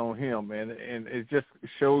missed out on him, and it just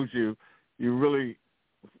shows you really,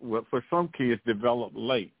 for some kids, develop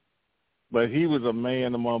late. But he was a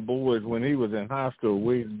man among boys when he was in high school.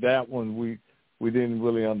 We didn't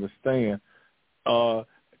really understand.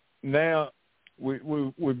 Now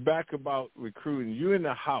we're back about recruiting. You're in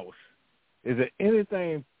the house. Is there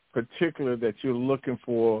anything particular that you're looking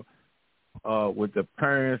for with the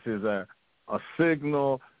parents? Is a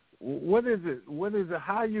signal? What is it?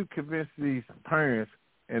 How you convince these parents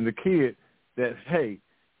and the kid that, hey,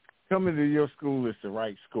 coming to your school is the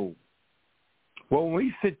right school? Well, when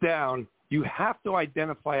we sit down, you have to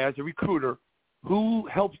identify as a recruiter who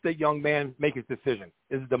helps the young man make his decision.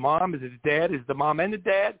 Is it the mom? Is it the dad? Is it the mom and the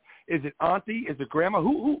dad? Is it auntie? Is it grandma?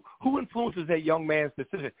 Who influences that young man's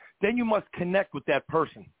decision? Then you must connect with that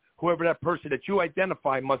person, whoever that person that you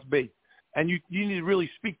identify must be. And you need to really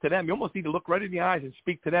speak to them. You almost need to look right in the eyes and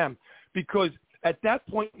speak to them, because at that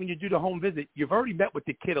point when you do the home visit, you've already met with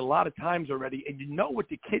the kid a lot of times already, and you know what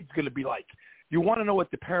the kid's going to be like. You want to know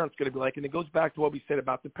what the parent's going to be like, and it goes back to what we said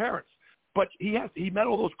about the parents. But he met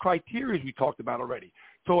all those criteria we talked about already.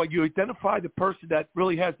 So you identify the person that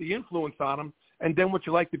really has the influence on him, and then what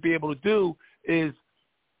you like to be able to do is,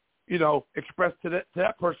 express to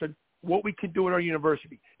that person what we can do at our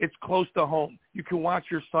university. It's close to home. You can watch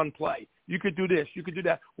your son play. You could do this. You could do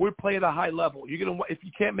that. We're playing at a high level. If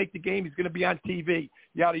you can't make the game, he's going to be on TV,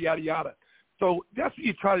 yada, yada, yada. So that's what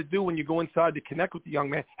you try to do when you go inside to connect with the young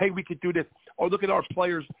man. Hey, we could do this. Or look at our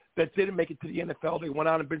players that didn't make it to the NFL. They went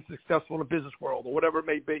on and been successful in the business world or whatever it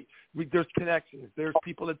may be. There's connections. There's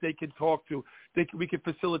people that they can talk to. We can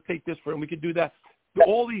facilitate this for them. We can do that.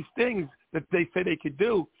 All these things that they say they could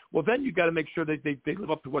do, well, then you got to make sure that they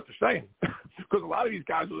live up to what they're saying. Because a lot of these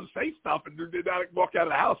guys will say stuff and they not walk out of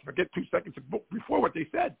the house and forget 2 seconds before what they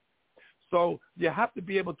said. So you have to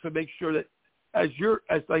be able to make sure that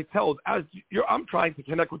I'm trying to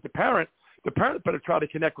connect with the parent better try to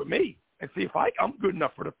connect with me and see if I'm good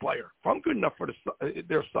enough for the player, if I'm good enough for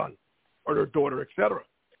their son or their daughter, et cetera.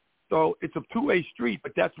 So it's a two-way street,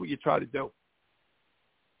 but that's what you try to do.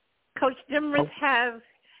 Coach Demarest,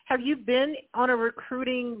 have you been on a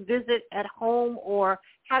recruiting visit at home or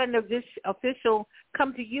had an official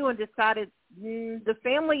come to you and decided the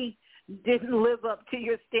family didn't live up to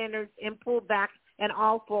your standards and pull back an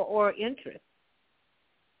offer or interest?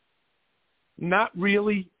 Not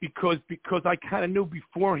really, because I kind of knew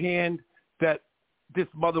beforehand that this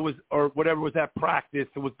mother was, or whatever, was at practice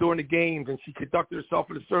and was during the games, and she conducted herself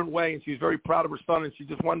in a certain way, and she was very proud of her son, and she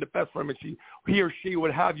just wanted the best for him, and he or she,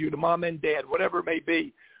 what have you, the mom and dad, whatever it may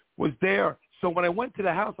be, was there. So when I went to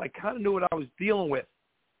the house, I kind of knew what I was dealing with,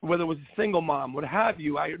 whether it was a single mom, what have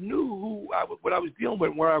you. I knew what I was dealing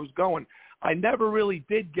with and where I was going. I never really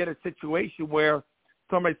did get a situation where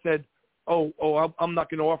somebody said, oh, I'm not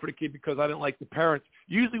going to offer the kid because I didn't like the parents.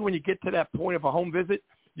 Usually when you get to that point of a home visit,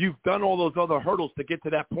 you've done all those other hurdles to get to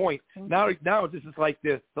that point. Now this is like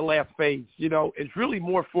the last phase. You know, it's really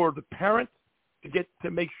more for the parents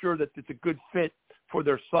to make sure that it's a good fit for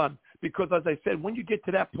their son. Because as I said, when you get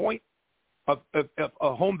to that point of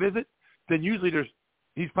a home visit, then usually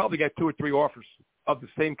he's probably got 2 or 3 offers of the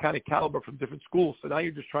same kind of caliber from different schools. So now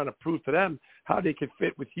you're just trying to prove to them how they can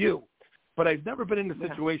fit with you. But I've never been in a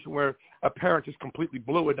situation where a parent just completely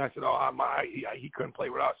blew it, and I said, he couldn't play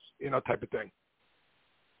with us, you know, type of thing.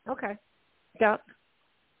 Okay. Yeah.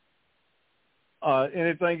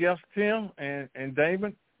 Anything else, Tim and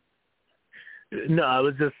David? No, I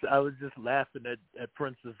was just laughing at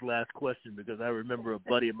Prince's last question because I remember a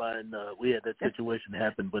buddy of mine. We had that situation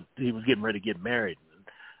happen, but he was getting ready to get married.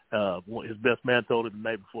 His best man told him the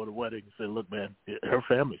night before the wedding, he said, "Look, man, her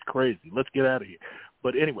family's crazy. Let's get out of here."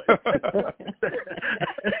 But anyway,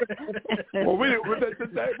 well, we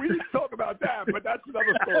didn't talk about that, but that's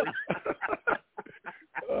another story.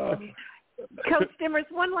 Coach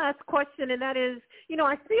Demarest, one last question, and that is, you know,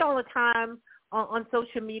 I see all the time on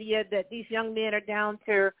social media that these young men are down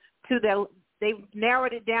to they've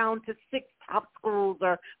narrowed it down to 6 top schools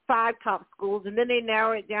or 5 top schools, and then they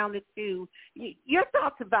narrow it down to 2. Your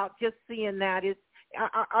thoughts about just seeing that is,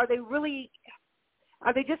 are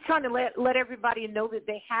they just trying to let everybody know that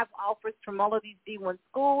they have offers from all of these D1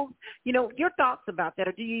 schools? You know, your thoughts about that,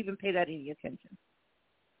 or do you even pay that any attention?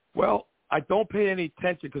 Well, I don't pay any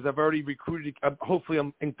attention because I've already recruited. Hopefully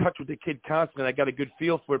I'm in touch with the kid constantly. I got a good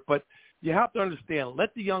feel for it. But you have to understand,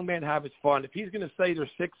 let the young man have his fun. If he's going to say there's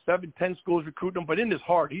 6, 7, 10 schools recruiting him, but in his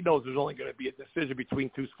heart he knows there's only going to be a decision between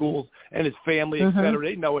 2 schools and his family, et cetera.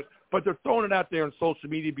 They know it. But they're throwing it out there on social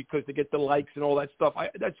media because they get the likes and all that stuff.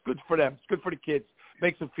 That's good for them. It's good for the kids.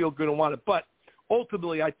 Makes them feel good and want it. But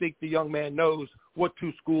ultimately, I think the young man knows what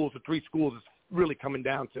 2 schools or 3 schools is really coming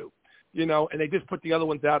down to. You know, and they just put the other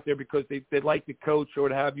ones out there because they like the coach or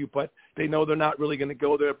what have you, but they know they're not really going to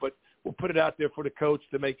go there. But we'll put it out there for the coach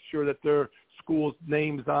to make sure that their school's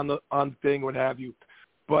name's on the thing, what have you.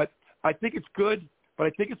 But I think it's good, but I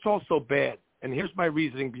think it's also bad. And here's my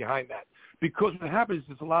reasoning behind that. Because what happens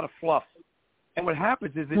is a lot of fluff. And what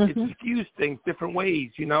happens is it skews things different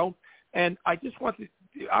ways, you know. And I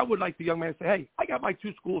would like the young man to say, hey, I got my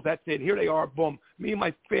 2 schools, that's it. Here they are, boom. Me and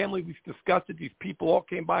my family, we've discussed it. These people all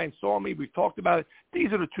came by and saw me. We've talked about it.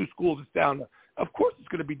 These are the 2 schools it's down to. Of course it's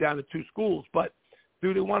going to be down to 2 schools, but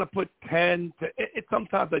do they want to put 10 to –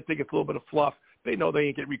 sometimes I think it's a little bit of fluff. They know they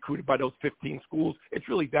ain't get recruited by those 15 schools. It's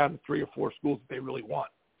really down to 3 or 4 schools that they really want.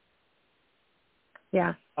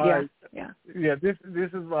 Yeah. Yeah, this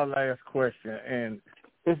is my last question, and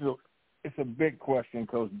it's a big question,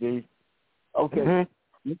 Coach D. Okay.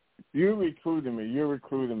 You're recruiting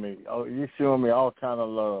me. Oh, you're showing me all kind of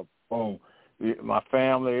love. Boom. My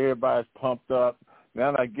family, everybody's pumped up.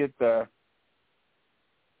 Then I get there.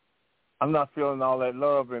 I'm not feeling all that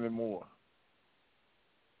love anymore.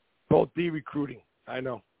 Both de-recruiting. I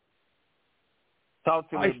know. Talk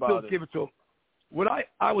to me about it. I still give it to them.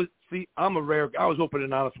 I was open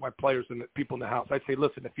and honest with my players and the people in the house. I'd say,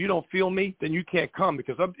 listen, if you don't feel me, then you can't come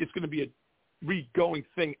because it's going to be a re-going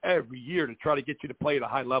thing every year to try to get you to play at a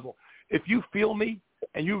high level. If you feel me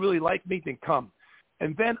and you really like me, then come.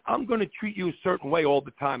 And then I'm going to treat you a certain way all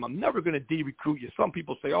the time. I'm never going to de-recruit you. Some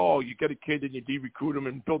people say, oh, you get a kid and you de-recruit him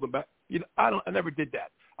and build him back. You know, I never did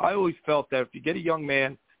that. I always felt that if you get a young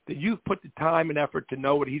man, that you've put the time and effort to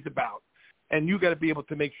know what he's about. And you got to be able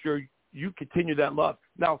to make sure you continue that love.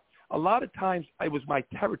 Now, a lot of times it was my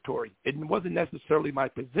territory. It wasn't necessarily my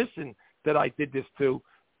position that I did this to.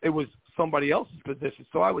 It was somebody else's position.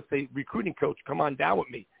 So I would say, recruiting coach, come on down with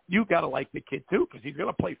me. You got to like the kid too because he's going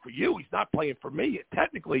to play for you. He's not playing for me.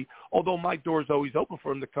 Technically, although my door is always open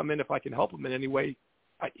for him to come in if I can help him in any way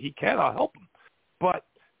he can, I'll help him. But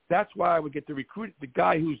that's why I would get the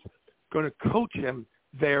guy who's going to coach him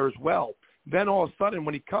there as well. Then all of a sudden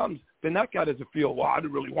when he comes, then that guy doesn't feel, well, I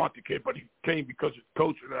didn't really want the kid, but he came because his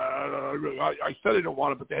coach, I said I didn't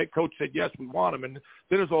want him, but the head coach said, yes, we want him. And then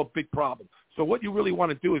there's all a big problem. So what you really want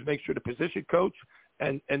to do is make sure the position coach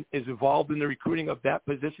and is involved in the recruiting of that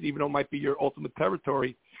position, even though it might be your ultimate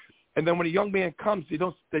territory. And then when a young man comes, they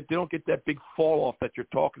don't get that big fall off that you're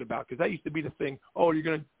talking about, because that used to be the thing. Oh, you're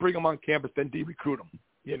going to bring him on campus, then de-recruit him.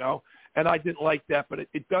 you know, and I didn't like that, but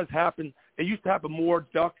it does happen. It used to happen more,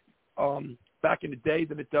 Duck, back in the day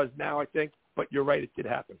than it does now, I think, but you're right, it did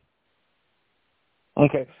happen.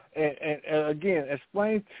 Okay, and again,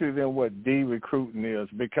 explain to them what de-recruiting is,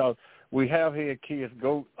 because we have here kids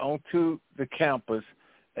go onto the campus,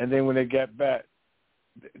 and then when they get back,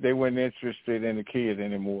 they weren't interested in the kid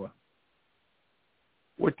anymore.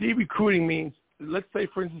 What de-recruiting means, let's say,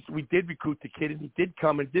 for instance, we did recruit the kid, and he did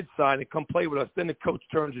come and did sign and come play with us. Then the coach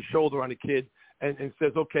turns his shoulder on the kid and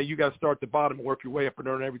says, okay, you got to start at the bottom and work your way up and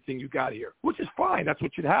earn everything you got here, which is fine. That's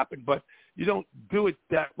what should happen. But you don't do it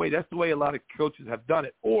that way. That's the way a lot of coaches have done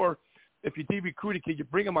it. Or if you de-recruit a kid, you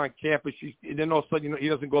bring him on campus, and then all of a sudden, you know, he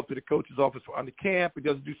doesn't go up to the coach's office on the camp. He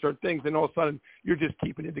doesn't do certain things. And all of a sudden, you're just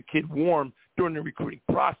keeping the kid warm during the recruiting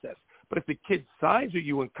process. But if the kid signs with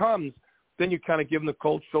you and comes, then you kind of give him the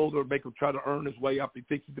cold shoulder and make him try to earn his way up. He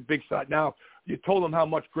thinks he's the big shot. Now, you told him how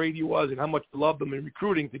much great he was and how much you loved him in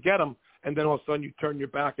recruiting to get him, and then all of a sudden you turn your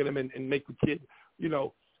back at him and make the kid, you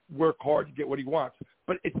know, work hard to get what he wants.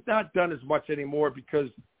 But it's not done as much anymore because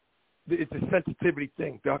it's a sensitivity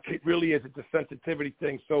thing, Doc. It really is. It's a sensitivity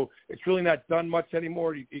thing. So it's really not done much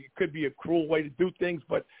anymore. It could be a cruel way to do things,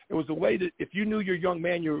 but it was a way that if you knew your young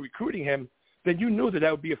man, you were recruiting him, then you knew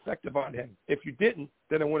that would be effective on him. If you didn't,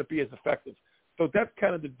 then it wouldn't be as effective. So that's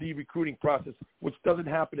kind of the de-recruiting process, which doesn't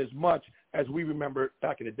happen as much as we remember it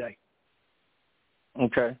back in the day.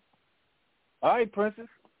 Okay. All right, Princess.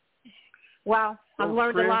 Wow, I've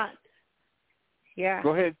learned a lot. Yeah.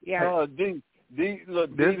 Go ahead. Yeah. D,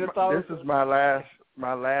 look, this is my last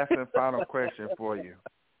and final question for you.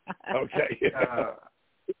 Okay.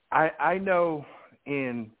 I know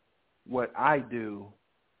in what I do,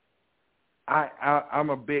 I'm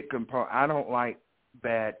a big component. I don't like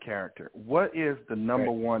bad character. What is the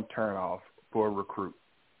number one turnoff for a recruit?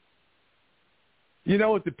 You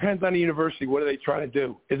know, it depends on the university. What are they trying to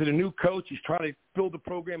do? Is it a new coach? He's trying to build a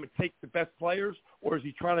program and take the best players? Or is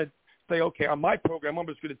he trying to say, okay, on my program, I'm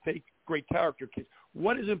just going to take great character kids?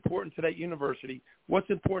 What is important to that university? What's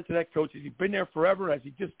important to that coach? Has he been there forever? Has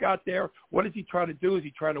he just got there? What is he trying to do? Is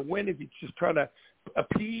he trying to win? Is he just trying to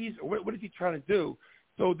appease? Or what is he trying to do?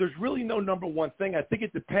 So there's really no number one thing. I think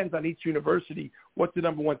it depends on each university what the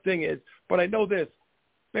number one thing is. But I know this,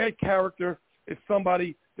 bad character is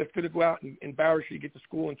somebody that's going to go out and embarrass you, get to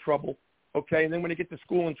school in trouble, okay? And then when they get to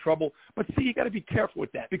school in trouble, but see, you got to be careful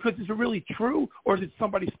with that because is it really true or is it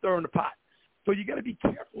somebody stirring the pot? So you got to be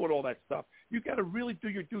careful with all that stuff. You got to really do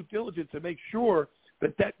your due diligence and make sure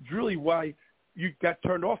that that's really why you got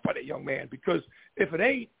turned off by that young man. Because if it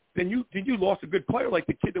ain't, then you lost a good player like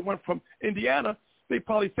the kid that went from Indiana. They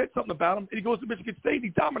probably said something about him, and he goes to Michigan State and he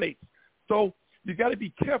dominates. So you got to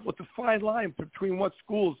be careful. It's a fine line between what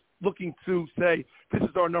schools looking to say, this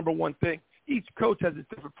is our number one thing. Each coach has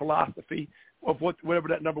a different philosophy of whatever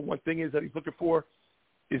that number one thing is that he's looking for.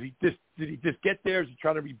 Did he just get there? Is he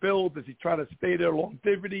trying to rebuild? Is he trying to stay there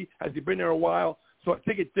longevity? Has he been there a while? So I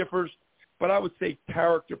think it differs. But I would say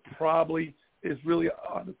character probably is really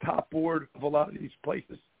on the top board of a lot of these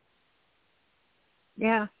places.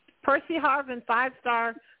 Yeah. Percy Harvin,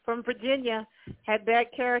 5-star from Virginia, had bad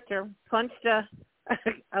character, punched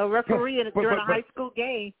a referee during a high school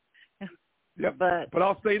game. Yeah, but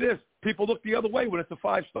I'll say this. People look the other way when it's a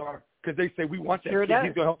 5-star because they say, we want that kid. He's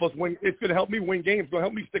going to help us win. It's going to help me win games. It's going to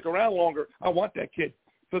help me stick around longer. I want that kid.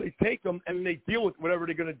 So they take him and they deal with whatever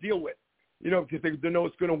they're going to deal with, you know, because they know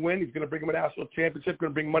it's going to win. He's going to bring him a national championship,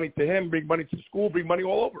 going to bring money to him, bring money to the school, bring money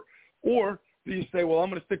all over. Or do you say, well, I'm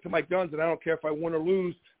going to stick to my guns and I don't care if I win or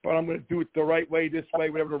lose, but I'm going to do it the right way, this way,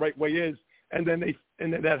 whatever the right way is. And then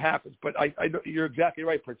that happens. But I you're exactly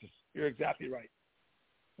right, Princess. You're exactly right.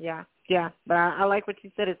 Yeah. But I like what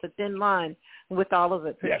you said. It's a thin line with all of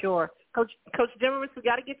it, for sure. Coach Demarest, we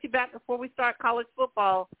got to get you back before we start college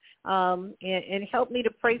football, and help me to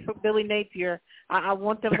pray for Billy Napier. I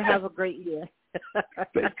want them to have a great year.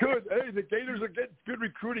 They could. Hey, the Gators are getting good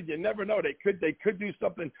recruiting. You never know. They could do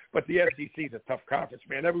something, but the SEC is a tough conference,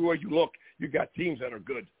 man. Everywhere you look, you got teams that are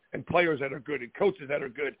good and players that are good and coaches that are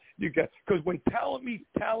good. Because when talent meets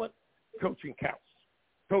talent, coaching counts.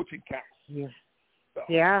 Yeah. So.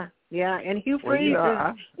 Yeah. And Hugh Freeze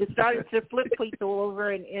is starting to flip people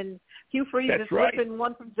over, and Hugh Freeze is flipping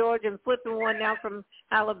one from Georgia and flipping one now from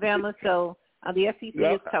Alabama. So the SEC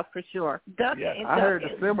is tough for sure. I heard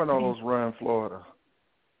the Seminoles run Florida.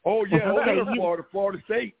 Oh, yeah. Florida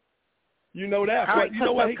State. You know that. All right, you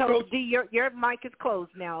know what, Coach D, your mic is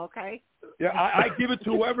closed now, okay? Yeah, I give it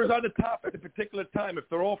to whoever's on the top at a particular time. If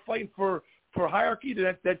they're all fighting for hierarchy,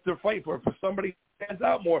 then that's they're fighting for. For somebody stands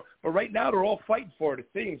out more. But right now they're all fighting for it, it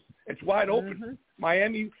seems. It's wide open. Mm-hmm.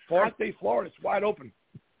 Miami, Florida State, Florida, it's wide open.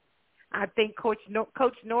 I think Coach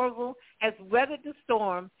Norville has weathered the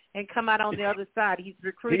storm and come out on the other side. He's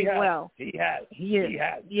recruiting well. He has.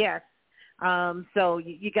 Yes. So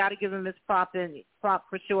you got to give him his prop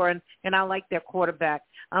for sure, and I like their quarterback.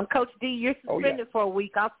 Coach D, you're suspended for a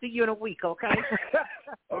week. I'll see you in a week, okay?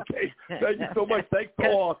 Okay. Thank you so much. Thanks,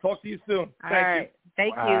 Paul. I'll talk to you soon. Thank you.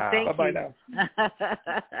 Thank you. Bye-bye now.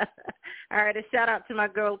 All right, a shout-out to my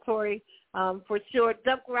girl, Tori, for sure.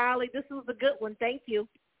 Duck Riley, this was a good one. Thank you.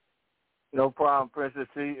 No problem, Princess.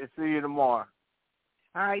 See you tomorrow.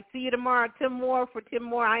 All right, see you tomorrow. Tim Moore for Tim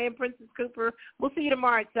Moore. I am Princess Cooper. We'll see you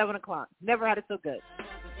tomorrow at 7 o'clock. Never had it so good.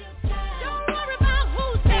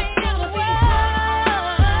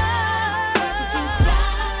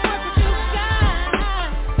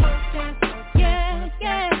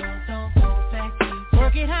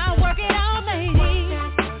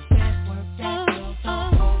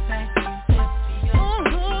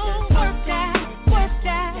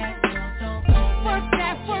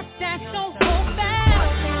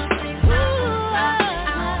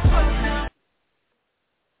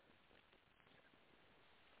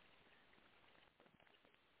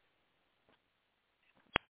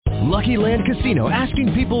 Lucky Land Casino,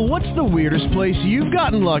 asking people, what's the weirdest place you've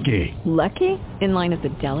gotten lucky? Lucky? In line at the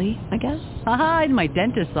deli, I guess? Aha, in my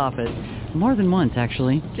dentist's office. More than once,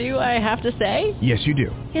 actually. Do I have to say? Yes, you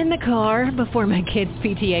do. In the car before my kids'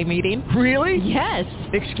 PTA meeting. Really? Yes.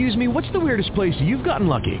 Excuse me, what's the weirdest place you've gotten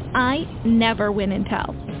lucky? I never win and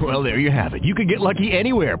tell. Well, there you have it. You can get lucky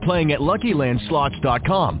anywhere, playing at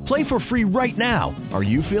LuckyLandSlots.com. Play for free right now. Are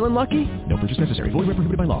you feeling lucky? No purchase necessary. Void where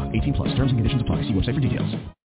prohibited by law. 18+. Terms and conditions apply. See website for details.